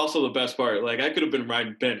Yeah, that's also the best part. Like I could have been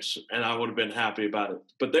riding bench, and I would have been happy about it.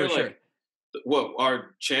 But for they're sure. like, what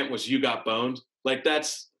our chant was, "You got boned." Like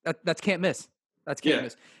That's can't miss. That's can't yeah.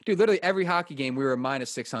 miss, dude. Literally every hockey game we were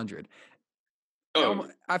minus 600. Oh,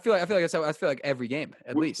 I feel like I feel like every game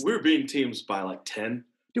at least. we were beating teams by like 10.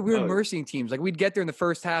 Dude, we were Oh mercying teams. Like we'd get there in the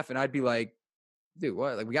first half, and I'd be like, "Dude,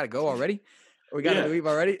 what? Like we got to go already? Or we got to yeah. leave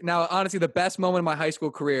already?" Now, honestly, the best moment of my high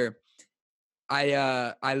school career,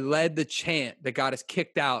 I led the chant that got us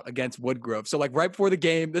kicked out against Woodgrove. So like right before the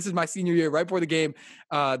game, this is my senior year. Right before the game,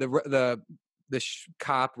 the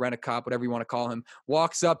cop, rent-a-cop, whatever you want to call him,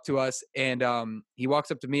 walks up to us, and he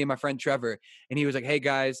walks up to me and my friend Trevor, and he was like, "Hey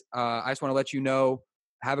guys, I just want to let you know,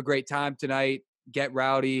 have a great time tonight. Get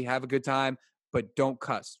rowdy, have a good time, but don't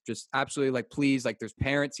cuss. Just absolutely, like, please, like, there's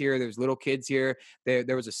parents here, there's little kids here.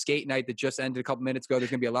 There was a skate night that just ended a couple minutes ago. There's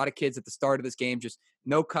gonna be a lot of kids at the start of this game. Just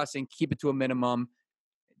no cussing. Keep it to a minimum.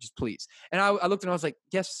 Just please." And I looked and I was like,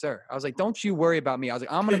 "Yes, sir." I was like, "Don't you worry about me." I was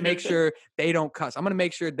like, "I'm gonna make sure they don't cuss. I'm gonna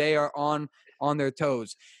make sure they are on their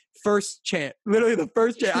toes." First chant, literally the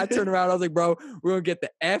first chant. I turned around. I was like, "Bro, we're gonna get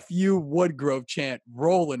the FU Woodgrove chant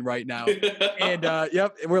rolling right now." And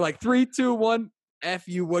yep, we're like 3, 2, 1.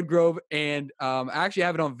 FU Woodgrove, and I actually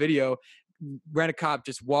have it on video. Rent-a-cop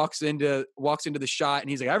just walks into the shot, and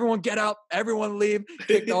he's like, "Everyone get out, everyone leave."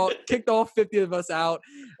 Kicked all 50 of us out,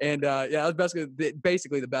 and yeah, that was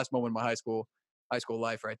basically the best moment of my high school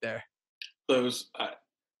life right there. Those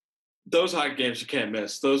high games you can't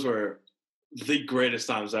miss. Those were the greatest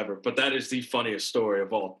times ever. But that is the funniest story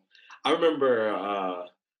of all. I remember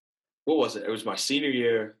what was it? It was my senior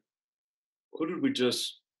year. Who did we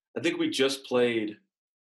just? I think we just played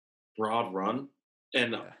Broad Run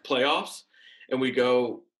in playoffs, and we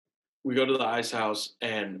go to the ice house,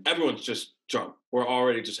 and everyone's just drunk. We're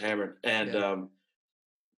already just hammered, and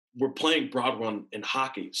we're playing Broad Run in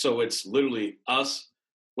hockey. So it's literally us.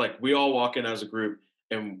 Like, we all walk in as a group,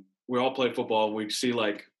 and we all play football. And we see,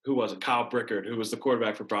 like, who was it? Kyle Brickard, who was the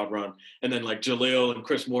quarterback for Broad Run, and then like Jaleel and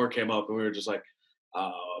Chris Moore came up, and we were just like,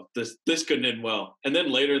 this couldn't end well. And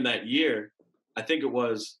then later in that year, I think it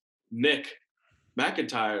was Nick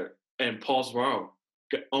McIntyre and Paul Zwarro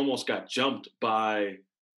almost got jumped by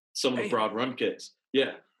some of the Broad Run kids.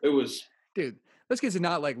 Yeah, it was. Dude, those kids did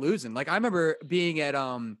not like losing. Like, I remember being at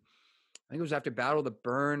I think it was after Battle of the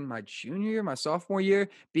Burn, my junior year, my sophomore year,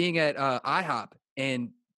 being at IHOP,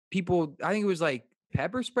 and people, I think it was like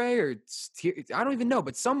pepper spray or I don't even know,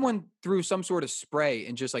 but someone threw some sort of spray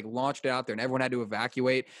and just like launched it out there, and everyone had to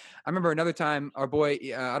evacuate. I remember another time our boy,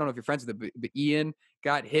 I don't know if you're friends with but Ian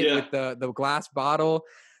got hit with the glass bottle.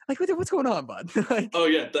 Like, what's going on, bud? Like, oh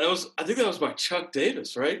yeah, I think that was by Chuck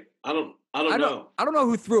Davis, right? I don't know. I don't know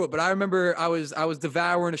who threw it, but I remember I was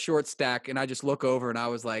devouring a short stack, and I just look over and I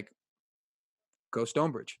was like, "Go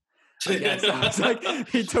Stonebridge." I guess. I was like,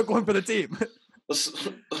 he took one for the team.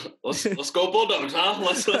 Let's go Bulldogs, huh?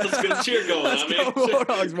 Let's get a cheer going. Go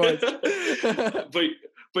Bulldogs, boys.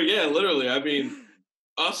 but yeah, literally, I mean,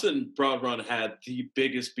 us and Broad Run had the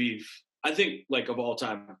biggest beef, I think, like, of all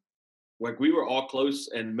time. Like, we were all close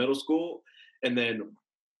in middle school, and then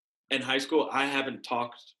in high school, I didn't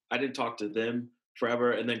talk to them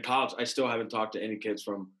forever, and then college, I still haven't talked to any kids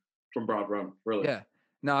from Broad Run, really. Yeah,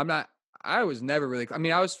 no, I'm not. I was never really. I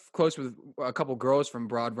mean, I was close with a couple girls from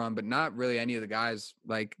Broad Run, but not really any of the guys.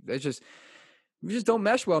 Like, we just don't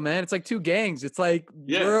mesh well, man. It's like two gangs. It's like,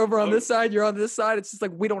 we're over on this side, you're on this side. It's just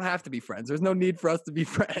like, we don't have to be friends. There's no need for us to be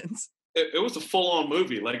friends. It was a full-on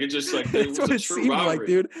movie. Like, it just, like, it was a true rivalry. Like,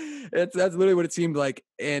 dude. That's literally what it seemed like.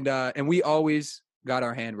 And we always got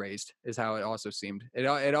our hand raised, is how it also seemed.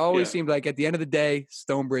 It always seemed like at the end of the day,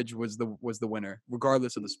 Stonebridge was the winner,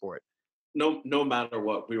 regardless of the sport. No matter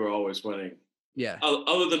what, we were always winning. Yeah.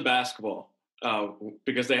 Other than basketball,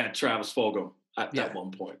 because they had Travis Fulgham at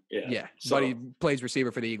one point. Yeah. Yeah. So, but he plays receiver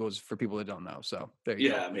for the Eagles, for people that don't know. So there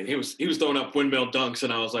you go. I mean, he was throwing up windmill dunks,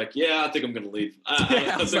 and I was like, I think I'm going to leave.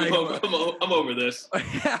 I'm over this.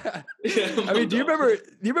 I mean, do you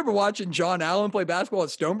remember watching John Allen play basketball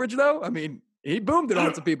at Stonebridge though? I mean, he boomed it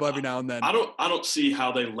on some people every now and then. I don't see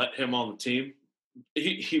how they let him on the team.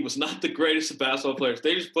 He was not the greatest of basketball players.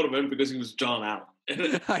 They just put him in because he was John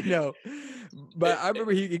Allen. I know, but I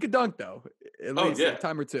remember he could dunk though, at least a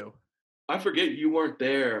time or two. I forget you weren't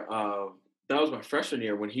there. That was my freshman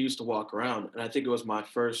year when he used to walk around, and I think it was my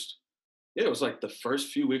first. Yeah, it was like the first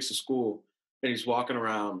few weeks of school, and he's walking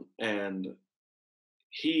around, and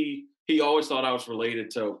he always thought I was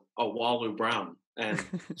related to a Wallu Brown. And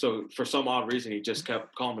so for some odd reason, he just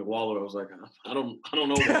kept calling me Waller. I was like, I don't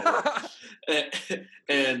know.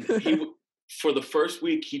 And he, for the first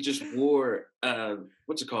week, he just wore,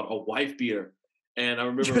 what's it called? A wife beater. And I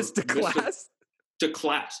remember just to class. To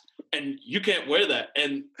class. And you can't wear that.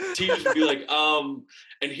 And teachers would be like,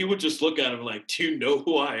 and he would just look at him like, do you know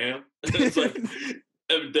who I am? And it's like,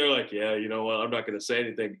 and they're like, yeah, you know what? I'm not going to say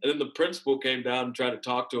anything. And then the principal came down and tried to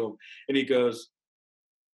talk to him. And he goes,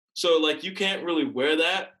 so, like, you can't really wear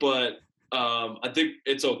that, but I think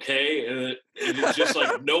it's okay. And it's just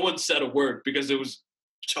like no one said a word because it was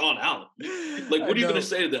John Allen. Like, what are you going to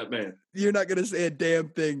say to that man? You're not going to say a damn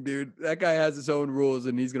thing, dude. That guy has his own rules,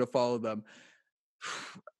 and he's going to follow them.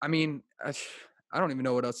 I mean, I don't even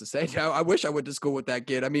know what else to say. I wish I went to school with that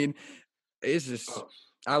kid. I mean, It's just Oh,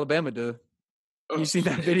 Alabama, dude. You oh, seen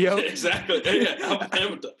that video? exactly. Yeah,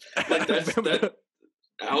 Alabama does. Like Alabama, dude.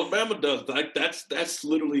 Alabama does. Like that's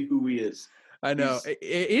literally who he is. I know.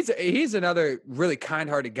 He's He's another really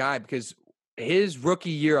kind-hearted guy because his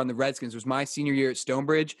rookie year on the Redskins was my senior year at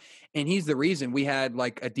Stonebridge, and he's the reason we had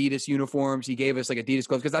like Adidas uniforms. He gave us like Adidas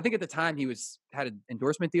clothes because I think at the time he had an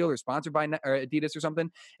endorsement deal or sponsored by or Adidas or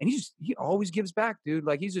something. And he always gives back, dude.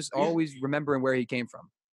 Like he's just he's always remembering where he came from.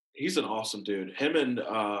 he's an awesome dude. Him and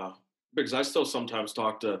because I still sometimes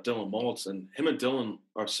talk to Dylan Maltz, and him and Dylan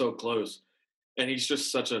are so close. And he's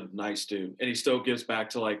just such a nice dude, and he still gives back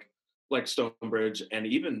to like Stonebridge, and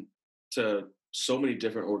even to so many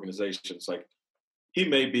different organizations. Like he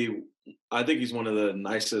may be, I think he's one of the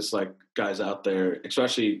nicest like guys out there,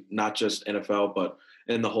 especially not just NFL, but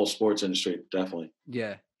in the whole sports industry. Definitely.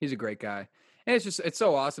 Yeah, he's a great guy. And it's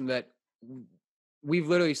so awesome that we've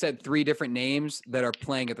literally said 3 different names that are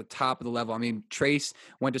playing at the top of the level. I mean, Trace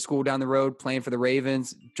went to school down the road playing for the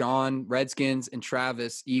Ravens, John Redskins, and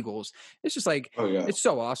Travis Eagles. It's just like Oh yeah. it's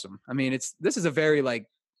so awesome. I mean, this is a very like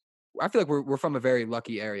I feel like we're from a very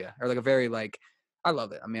lucky area or like a very like I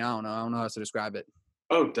love it. I mean, I don't know how else to describe it.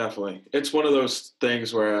 Oh, definitely. It's one of those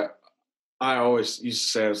things where I always used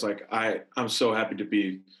to say, I was like, I'm so happy to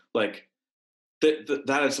be like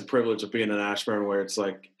that is the privilege of being in Ashburn, where it's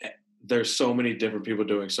like there's so many different people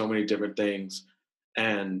doing so many different things,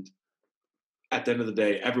 and at the end of the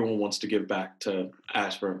day, everyone wants to give back to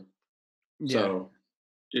Ashburn. Yeah. So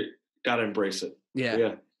you gotta embrace it. Yeah.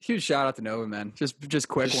 Yeah. Huge shout out to Nova, man. Just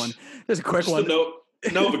quick one. Just a quick Just one. the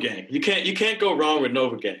Nova Gang. You can't go wrong with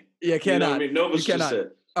Nova Gang. Yeah, cannot. You know what I mean? Nova's You cannot. just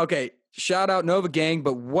it. Okay, shout out Nova Gang,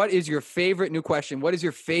 but what is your favorite, new question, what is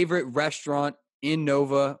your favorite restaurant in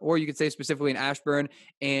Nova, or you could say specifically in Ashburn,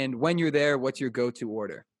 and when you're there, what's your go-to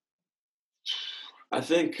order? I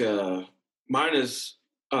think mine is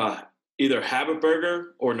either Habit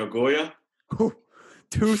Burger or Nagoya.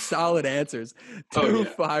 Two solid answers. Two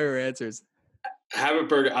fire answers. Habit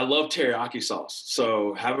Burger, I love teriyaki sauce.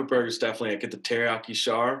 So Habit Burger is definitely, I get the teriyaki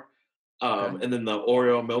char, and then the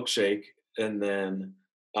Oreo milkshake, and then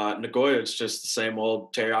Nagoya, it's just the same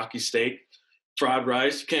old teriyaki steak, fried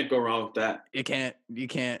rice. You can't go wrong with that. You can't.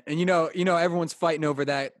 And you know, everyone's fighting over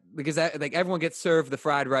that because that like everyone gets served the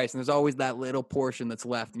fried rice, and there's always that little portion that's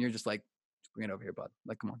left, and you're just like, bring it over here, bud.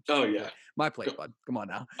 Like, come on. Oh yeah, my plate, bud. Come on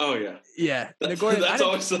now. Oh yeah, yeah. Nagoya, that's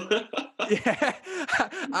awesome. Yeah,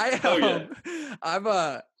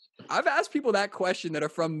 I've asked people that question that are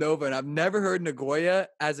from Nova, and I've never heard Nagoya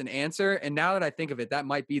as an answer. And now that I think of it, that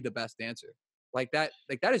might be the best answer. Like that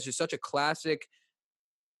is just such a classic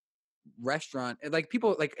restaurant. And like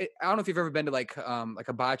people, like I don't know if you've ever been to like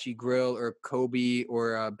Hibachi Grill or Kobe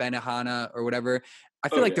or Benihana or whatever. I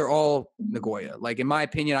feel like they're all Nagoya. Like in my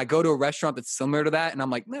opinion, I go to a restaurant that's similar to that, and I'm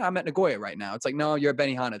like, no, I'm at Nagoya right now. It's like, no, you're at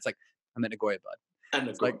Benihana. It's like, I'm at Nagoya, bud. And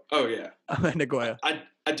Nagoya. Like, oh yeah, I'm at Nagoya.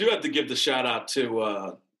 I do have to give the shout out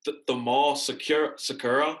to the mall Sakura.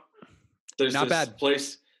 There's not this bad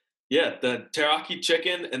place. Yeah, the teriyaki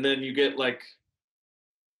chicken, and then you get like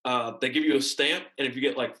they give you a stamp, and if you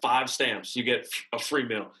get like 5 stamps, you get a free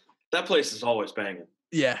meal. That place is always banging.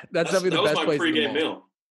 Yeah, that's definitely the best place. That was my pregame meal.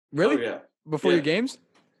 Really? Oh, yeah. Before your games?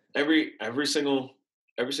 Every single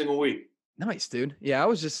week. Nice, dude. Yeah, I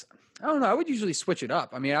don't know. I would usually switch it up.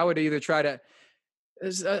 I mean, I would either try to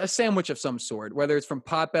a sandwich of some sort, whether it's from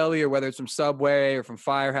Potbelly or whether it's from Subway or from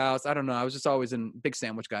Firehouse. I don't know. I was just always a big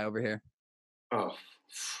sandwich guy over here. Oh,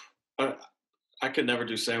 I could never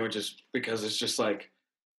do sandwiches because it's just like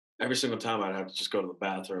every single time I'd have to just go to the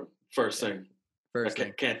bathroom first thing.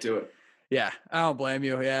 Can't do it. Yeah, I don't blame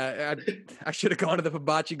you. Yeah, I should have gone to the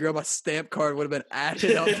Hibachi Grill. My stamp card would have been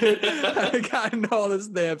added up. I'd gotten all the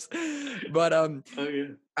stamps. But oh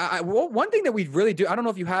yeah. One thing that we really do, I don't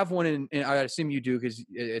know if you have one in I assume you do because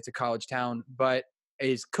it's a college town, but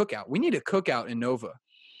is cookout. We need a cookout in Nova.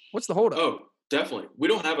 What's the holdup? Oh, definitely. We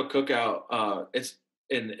don't have a cookout. It's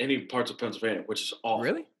in any parts of Pennsylvania, which is awful.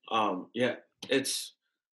 Really? Yeah. It's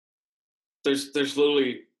there's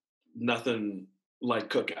literally nothing like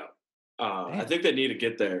cookout. I think they need to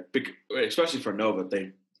get there, especially for Nova.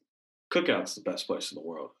 Cookout's the best place in the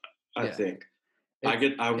world. I think.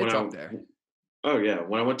 When I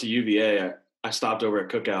went to UVA, I stopped over at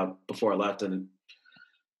Cookout before I left, and it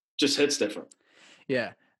just hits different.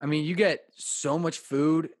 Yeah, I mean, you get so much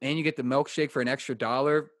food, and you get the milkshake for an extra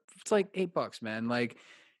 $1. It's like $8, man. Like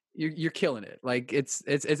you're killing it. Like it's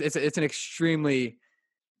an extremely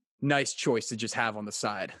nice choice to just have on the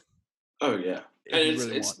side. Oh yeah,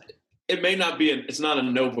 and it may not be it's not a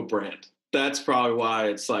Nova brand. That's probably why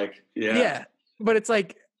it's like, yeah, but it's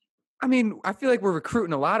like, I mean, I feel like we're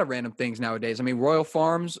recruiting a lot of random things nowadays. I mean, Royal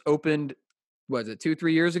Farms opened was it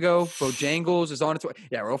 2-3 years ago? Bojangles is on its way.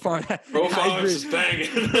 Yeah, Royal Farms. Royal Farms is banging.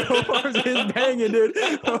 Royal Farms is banging, dude.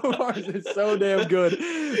 Royal Farms is so damn good.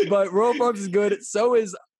 But Royal Farms is good. So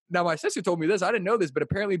is now. My sister told me this. I didn't know this, but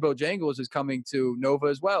apparently Bojangles is coming to Nova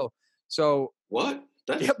as well. So what?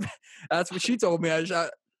 Yep, that's what she told me.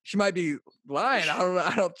 She might be lying.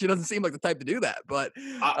 I don't. She doesn't seem like the type to do that. But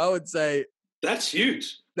I would say that's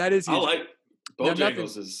huge. That is huge. I like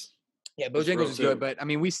Bojangles is. Yeah, Bojangles is good, but I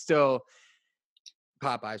mean, we still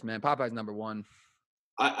Popeyes, man. Popeyes number one.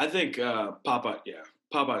 I think Popeye. Yeah,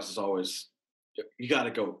 Popeyes is always. You got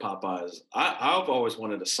to go with Popeyes. I've always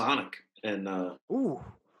wanted a Sonic and. Ooh,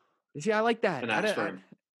 see, I like that.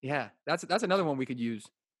 Yeah, that's another one we could use.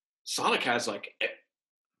 Sonic has like,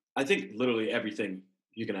 I think literally everything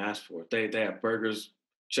you can ask for. They have burgers,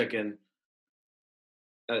 chicken.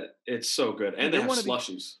 It's so good, and they have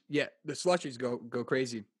slushies. The slushies go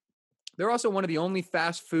crazy. They're also one of the only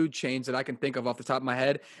fast food chains that I can think of off the top of my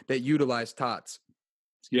head that utilize tots.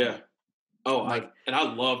 Yeah. Oh, and I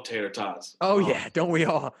love tater tots. Oh yeah, don't we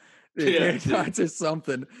all? Tater tots is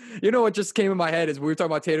something. You know what just came in my head is we were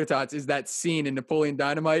talking about tater tots. Is that scene in Napoleon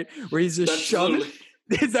Dynamite where he's just shoving?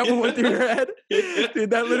 Is that what went through your head? Dude,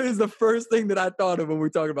 that literally is the first thing that I thought of when we were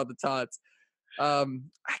talking about the tots. I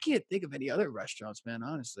can't think of any other restaurants, man,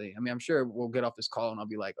 honestly. I mean, I'm sure we'll get off this call and I'll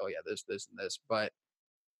be like, oh yeah, this, and this. But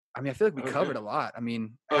I mean, I feel like we covered a lot. I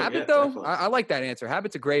mean, Habit though, I like that answer.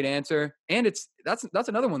 Habit's a great answer. And that's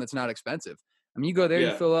another one that's not expensive. I mean, you go there,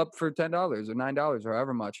 you fill up for $10 or $9 or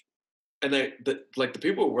however much. And the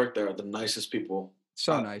people who work there are the nicest people.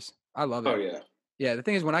 So nice. I love it. Oh yeah. Yeah. The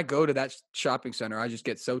thing is, when I go to that shopping center, I just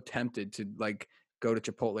get so tempted to like go to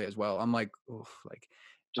Chipotle as well. I'm like, oof, like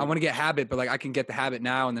I want to get Habit, but like I can get the Habit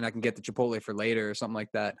now and then I can get the Chipotle for later or something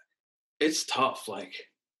like that. It's tough. Like,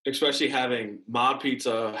 especially having Mod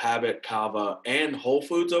Pizza, Habit, Cava, and Whole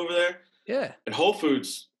Foods over there. Yeah. And Whole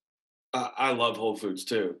Foods, I love Whole Foods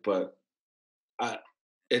too, but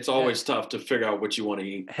it's always tough to figure out what you want to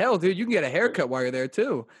eat. Hell, dude, you can get a haircut while you're there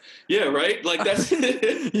too. Yeah, right? Like that's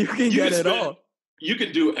you can get it all. You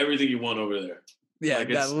can do everything you want over there. Yeah, like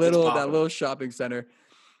that little shopping center.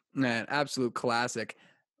 Man, absolute classic.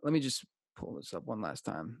 Let me just pull this up one last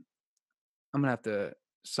time. I'm gonna have to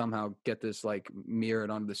somehow get this like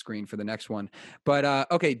mirrored onto the screen for the next one. But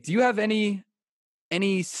okay, do you have any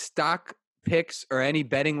stock picks or any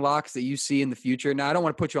betting locks that you see in the future? Now, I don't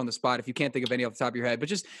want to put you on the spot if you can't think of any off the top of your head, but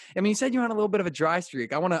just, I mean, you said you're on a little bit of a dry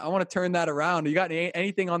streak. I want to turn that around. You got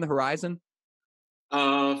anything on the horizon?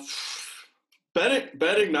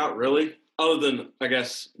 Betting, not really. Other than, I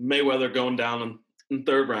guess, Mayweather going down in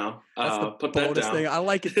third round. That's the put that down. Thing. I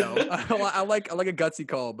like it though. I like a gutsy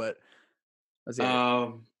call, but that's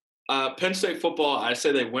it. Penn State football, I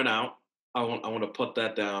say they win out. I want to put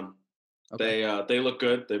that down. Okay. They look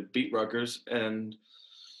good. They beat Rutgers, and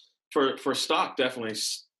for stock, definitely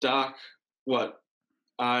stock. What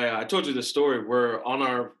I told you the story. We're on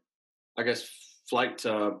our, I guess, flight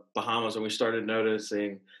to Bahamas, and we started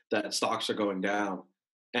noticing that stocks are going down.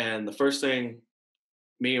 And the first thing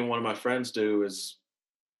me and one of my friends do is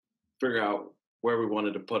figure out where we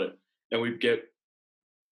wanted to put it, and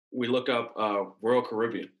we look up Royal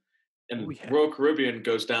Caribbean, and Royal Caribbean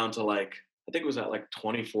goes down to like, I think it was at like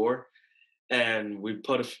 24. And we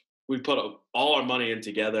put all our money in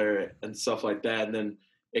together and stuff like that, and then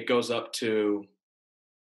it goes up to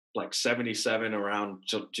like 77 around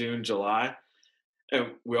June, July, and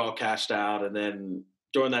we all cashed out. And then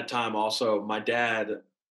during that time, also my dad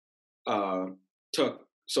so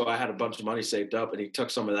I had a bunch of money saved up, and he took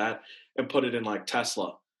some of that and put it in like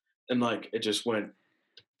Tesla, and like it just went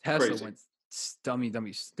crazy. Went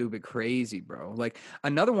dummy stupid crazy, bro. Like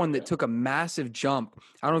another one that took a massive jump.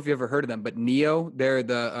 I don't know if you ever heard of them, but NIO, they're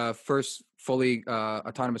the first fully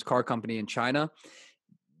autonomous car company in China.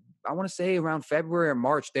 I want to say around February or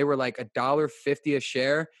March, they were like $1.50 a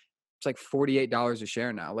share. It's like $48 a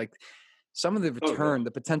share now. Like some of the return,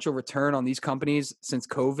 the potential return on these companies since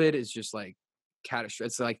COVID is just like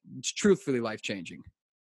catastrophic. It's truthfully life-changing.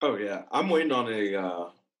 Oh yeah. I'm waiting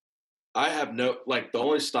on I have the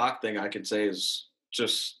only stock thing I can say is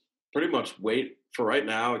just pretty much wait for right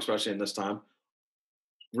now, especially in this time,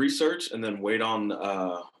 research, and then wait on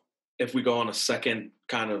if we go on a second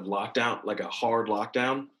kind of lockdown, like a hard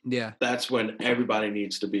lockdown. Yeah. That's when everybody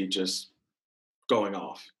needs to be just going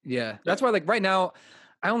off. Yeah. That's why like right now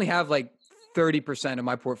I only have like 30% of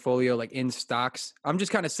my portfolio like in stocks. I'm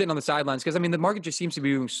just kind of sitting on the sidelines because I mean the market just seems to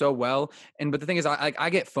be doing so well. But the thing is, I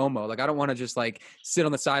get FOMO. Like I don't want to just like sit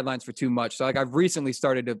on the sidelines for too much. So like I've recently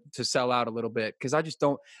started to sell out a little bit because I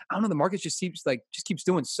don't know. The market just keeps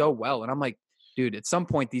doing so well, and I'm like, dude, at some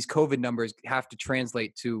point these COVID numbers have to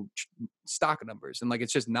translate to stock numbers. And like,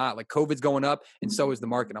 it's just not like COVID's going up and so is the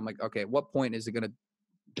market. I'm like, okay, at what point is it going to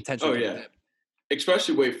potentially Oh yeah. dip?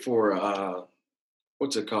 Especially wait for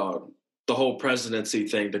what's it called? The whole presidency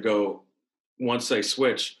thing to go once they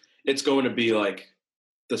switch. It's going to be like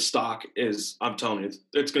the stock is. I'm telling you,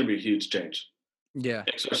 it's going to be a huge change. Yeah.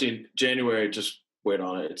 Especially in January. Just wait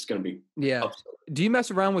on it. It's going to be. Yeah. Upset. Do you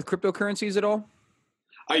mess around with cryptocurrencies at all?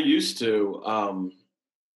 I used to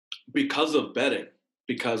because of betting,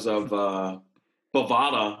 because of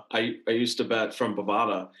Bovada. I used to bet from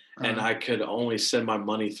Bovada, and I could only send my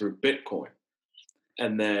money through Bitcoin.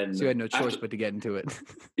 And then so you had no choice but to get into it.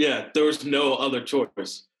 Yeah, there was no other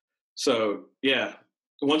choice. So yeah,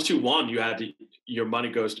 once you won, you had to, your money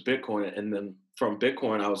goes to Bitcoin, and then from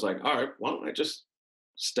Bitcoin, I was like, all right, why don't I just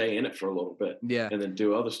stay in it for a little bit, Yeah. and then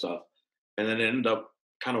do other stuff, and then it ended up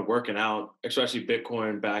kind of working out, especially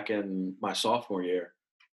Bitcoin back in my sophomore year.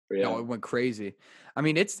 But yeah, No, it went crazy. I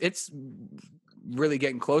mean, it's really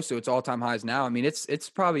getting close to its all-time highs now. I mean, it's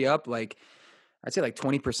probably up like I'd say like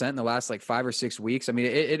 20% in the last like 5 or 6 weeks. I mean,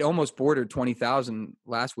 it almost bordered 20,000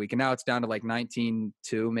 last week, and now it's down to like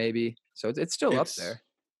 19.2 maybe. So it's still up there.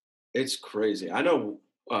 It's crazy. I know.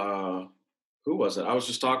 Who was it? I was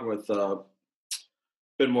just talking with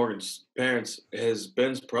Ben Morgan's parents.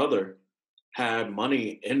 Ben's brother had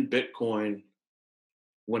money in Bitcoin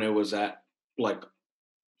when it was at like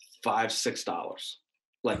 $5-6,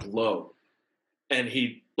 like low, and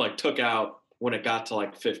he like took out when it got to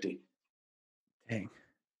like 50. Dang.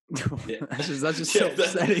 Yeah. that's just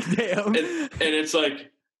upsetting. Damn. And it's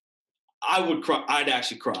like I would cry. I'd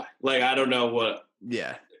actually cry. Like I don't know what.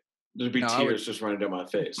 Yeah. There'd be tears just running down my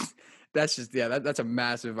face. That's just that's a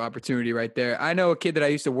massive opportunity right there. I know a kid that I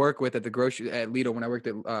used to work with at Lidl when I worked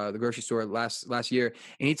at the grocery store last year,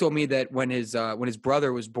 and he told me that when his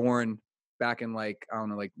brother was born back in like I don't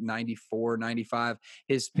know like 94, 95,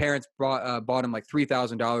 his parents bought him like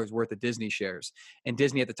 $3,000 worth of Disney shares, and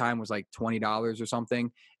Disney at the time was like $20 or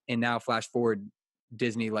something, and now flash forward,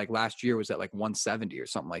 Disney like last year was at like 170 or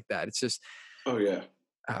something like that. It's just oh yeah.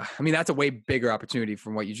 I mean, that's a way bigger opportunity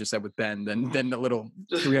from what you just said with Ben than the little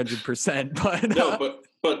 300%. But no,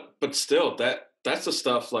 but still, that's the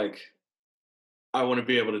stuff like I want to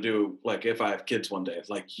be able to do. Like if I have kids one day,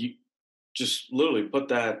 like you just literally put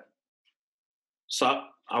that. So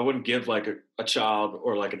I wouldn't give like a child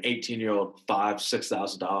or like an 18-year-old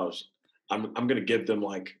 $5,000-$6,000. I'm gonna give them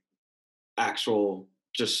like actual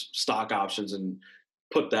just stock options and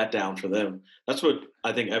put that down for them. That's what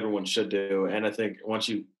I think everyone should do. And I think once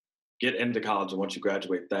you get into college and once you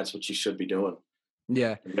graduate, that's what you should be doing.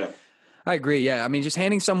 Yeah. Yeah. I agree. Yeah. I mean, just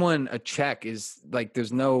handing someone a check is like,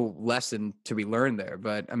 there's no lesson to be learned there.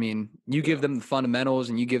 But I mean, you give them the fundamentals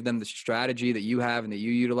and you give them the strategy that you have and that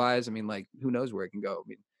you utilize. I mean, like, who knows where it can go? I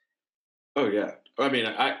mean, oh yeah. I mean,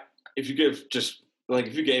 if you gave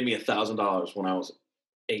me $1,000 when I was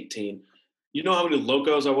 18, you know how many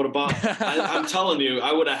locos I would have bought? I'm telling you,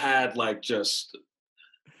 I would have had like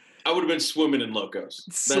I would have been swimming in locos.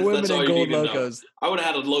 That's all in gold locos. I would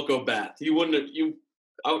have had a loco bath. You wouldn't have, it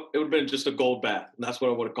would have been just a gold bath, and that's what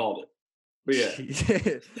I would have called it. But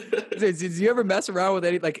yeah. Did you ever mess around with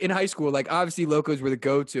any, like in high school, like obviously locos were the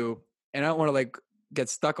go-to, and I don't want to like get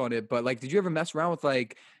stuck on it, but like, did you ever mess around with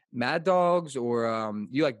like Mad Dogs or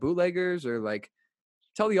you like bootleggers or like,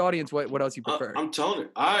 tell the audience what else you prefer. I'm telling you,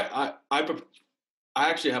 I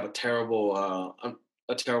actually have a terrible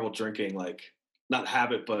drinking, like not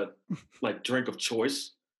habit, but like drink of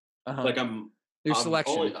choice. Like your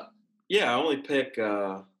selection. I only pick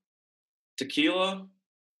tequila,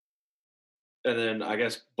 and then I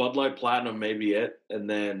guess Bud Light Platinum may be it, and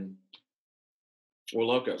then Four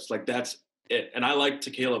Locos. Like that's it. And I like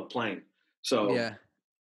tequila plain. So yeah.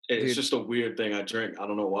 It's just a weird thing I drink. I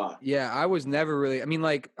don't know why. Yeah, I was never really – I mean,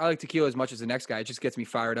 like, I like tequila as much as the next guy. It just gets me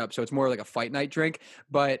fired up. So it's more like a fight night drink.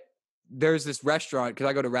 But there's this restaurant – because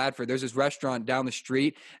I go to Radford. There's this restaurant down the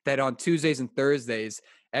street that on Tuesdays and Thursdays,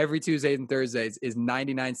 every Tuesdays and Thursdays is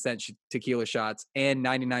 99-cent tequila shots and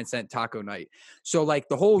 99-cent taco night. So, like,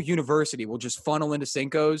 the whole university will just funnel into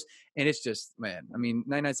Cinco's. And it's just – man, I mean,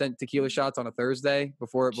 99-cent tequila shots on a Thursday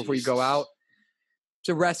before you go out. It's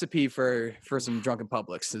a recipe for some drunken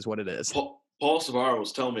Publix is what it is. Paul Savaro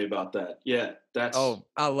was telling me about that. Yeah, that's. Oh,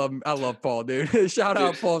 I love Paul, dude. Shout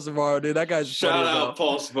out Paul Savaro, dude. That guy's shout out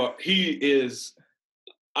Paul Savaro. He is.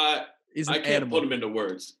 I can't put him into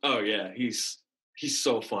words. Oh yeah, he's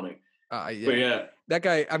so funny. Yeah. But yeah, that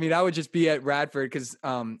guy. I mean, I would just be at Radford because,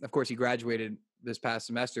 of course, he graduated this past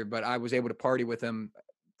semester, but I was able to party with him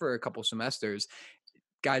for a couple semesters.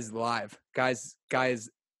 Guy's live. Guys.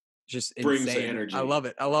 Just brings insane. the energy. I love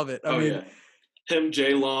it. I mean, him,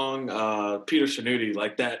 Jay Long, Peter Shanuti,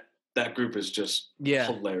 like that group is just Yeah.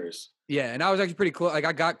 hilarious. Yeah. And I was actually pretty close. Like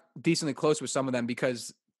I got decently close with some of them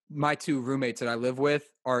because my two roommates that I live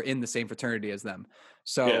with are in the same fraternity as them.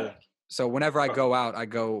 Yeah. So whenever I go out, I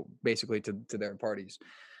go basically to their parties.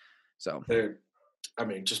 So I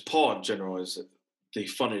mean, just Paul in general is the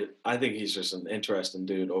funny. I think he's just an interesting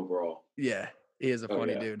dude overall. yeah, he is a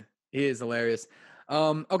funny yeah. dude. He is hilarious.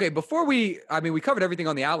 Okay, before we covered everything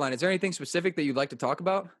on the outline. Is there anything specific that you'd like to talk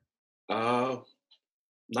about?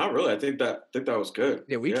 Not really. I think that was good.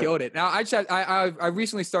 Yeah, we killed it. Now, I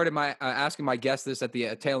recently started my asking my guests this at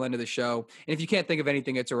the tail end of the show, and if you can't think of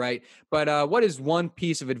anything, it's all right. But what is one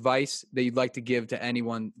piece of advice that you'd like to give to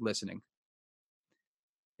anyone listening,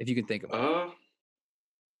 if you can think of it?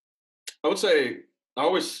 I would say I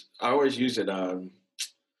always use it.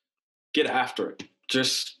 Get after it.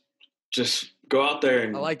 Just go out there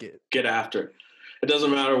and I like it. get after it. It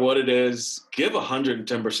doesn't matter what it is. Give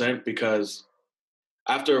 110% because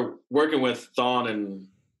after working with Thon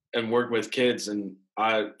and working with kids, and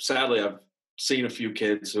I've seen a few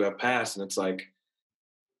kids who have passed, and it's like,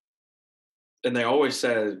 and they always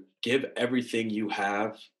said, give everything you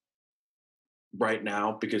have right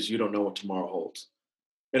now because you don't know what tomorrow holds.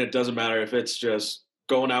 And it doesn't matter if it's just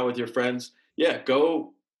going out with your friends. Yeah,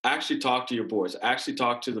 go actually talk to your boys. Actually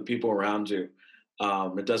talk to the people around you.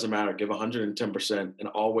 It doesn't matter. Give 110% and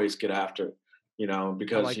always get after it,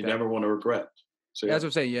 because like you that. never want to regret. So That's what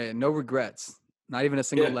I'm saying. Yeah, no regrets. Not even a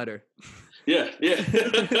single letter. Yeah. Yeah.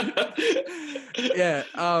 Yeah.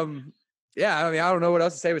 I mean, I don't know what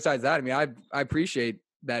else to say besides that. I mean, I appreciate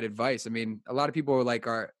that advice. I mean, a lot of people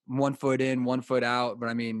are 1 foot in, 1 foot out, but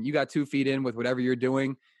I mean, you got 2 feet in with whatever you're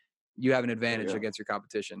doing, you have an advantage against your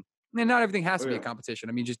competition. And not everything has to be a competition.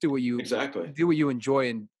 I mean, just do what you enjoy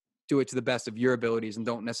and do it to the best of your abilities, and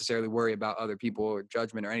don't necessarily worry about other people or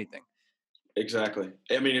judgment or anything. Exactly.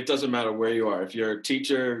 I mean, it doesn't matter where you are. If you're a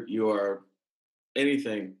teacher, you are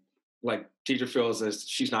anything, like teacher feels as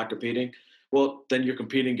she's not competing, well, then you're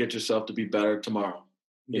competing, get yourself to be better tomorrow.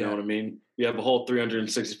 You know what I mean? You have a whole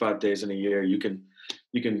 365 days in a year. You can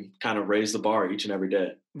kind of raise the bar each and every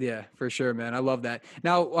day. Yeah, for sure, man. I love that.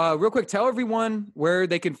 Now, real quick, tell everyone where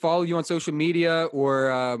they can follow you on social media,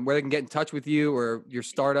 or where they can get in touch with you, or your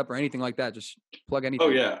startup or anything like that. Just plug anything. Oh,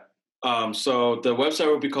 yeah. So the website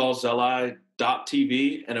will be called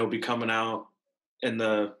Zelli.tv, and it will be coming out in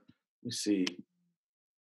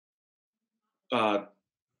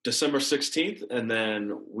December 16th, and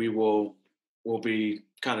then we'll be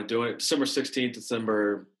kind of doing it December 16th,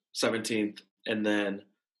 December 17th, and then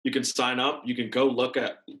you can sign up. You can go look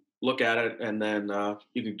at it, and then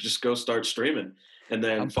you can just go start streaming, and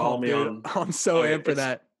then follow me on. I'm so amped for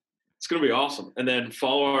that. It's gonna be awesome. And then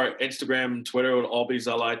follow our Instagram and Twitter. It'll all be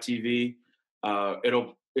Zelli TV.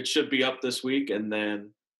 It should be up this week, and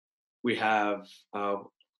then we have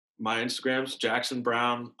my Instagram's Jackson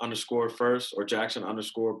Brown _first or Jackson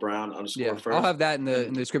 _Brown _first. I'll have that in the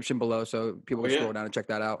description below, so people can scroll down and check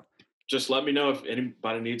that out. Just let me know if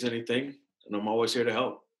anybody needs anything, and I'm always here to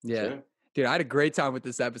help. Yeah. So, dude, I had a great time with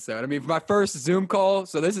this episode. I mean, for my first Zoom call,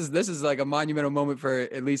 so this is like a monumental moment for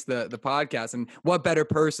at least the podcast. And what better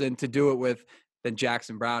person to do it with than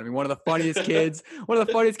Jackson Brown? I mean, one of the funniest kids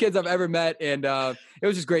I've ever met. And it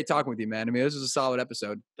was just great talking with you, man. I mean, this was a solid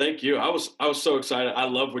episode. Thank you. I was so excited. I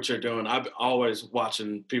love what you're doing. I'm always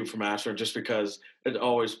watching people from Ashford just because it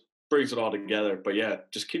always brings it all together. But yeah,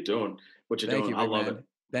 just keep doing what you're doing. I love it.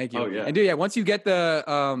 Thank you. Oh yeah. And dude, once you get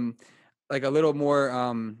the like a little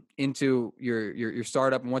more into your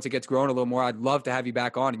startup, and once it gets growing a little more, I'd love to have you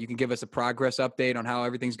back on, and you can give us a progress update on how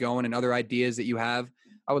everything's going and other ideas that you have.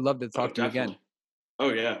 I would love to talk to you again.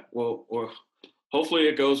 Oh yeah. Well, hopefully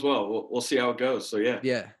it goes well. We'll see how it goes. So yeah.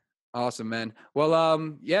 Yeah. Awesome, man.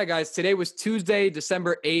 Well, yeah, guys, today was Tuesday,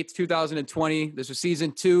 December 8th, 2020. This was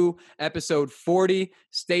season 2, episode 40.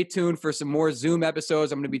 Stay tuned for some more Zoom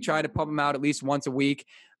episodes. I'm going to be trying to pump them out at least once a week.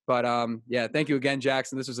 But yeah, thank you again,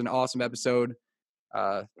 Jackson. This was an awesome episode.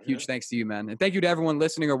 Huge thanks to you, man. And thank you to everyone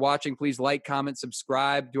listening or watching. Please like, comment,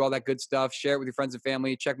 subscribe, do all that good stuff. Share it with your friends and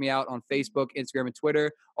family. Check me out on Facebook, Instagram, and Twitter.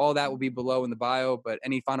 All that will be below in the bio. But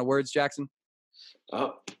any final words, Jackson?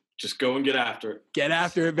 Just go and get after it. Get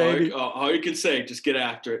after it, baby. All you can say, just get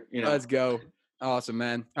after it. Let's go. Awesome,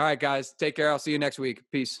 man. All right, guys. Take care. I'll see you next week.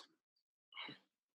 Peace.